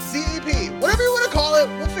 ZEP, ZEP, whatever you want to call it.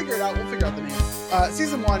 We'll figure it out. We'll figure out the name.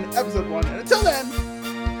 Season 1, episode 1. And until then,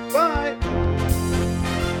 bye.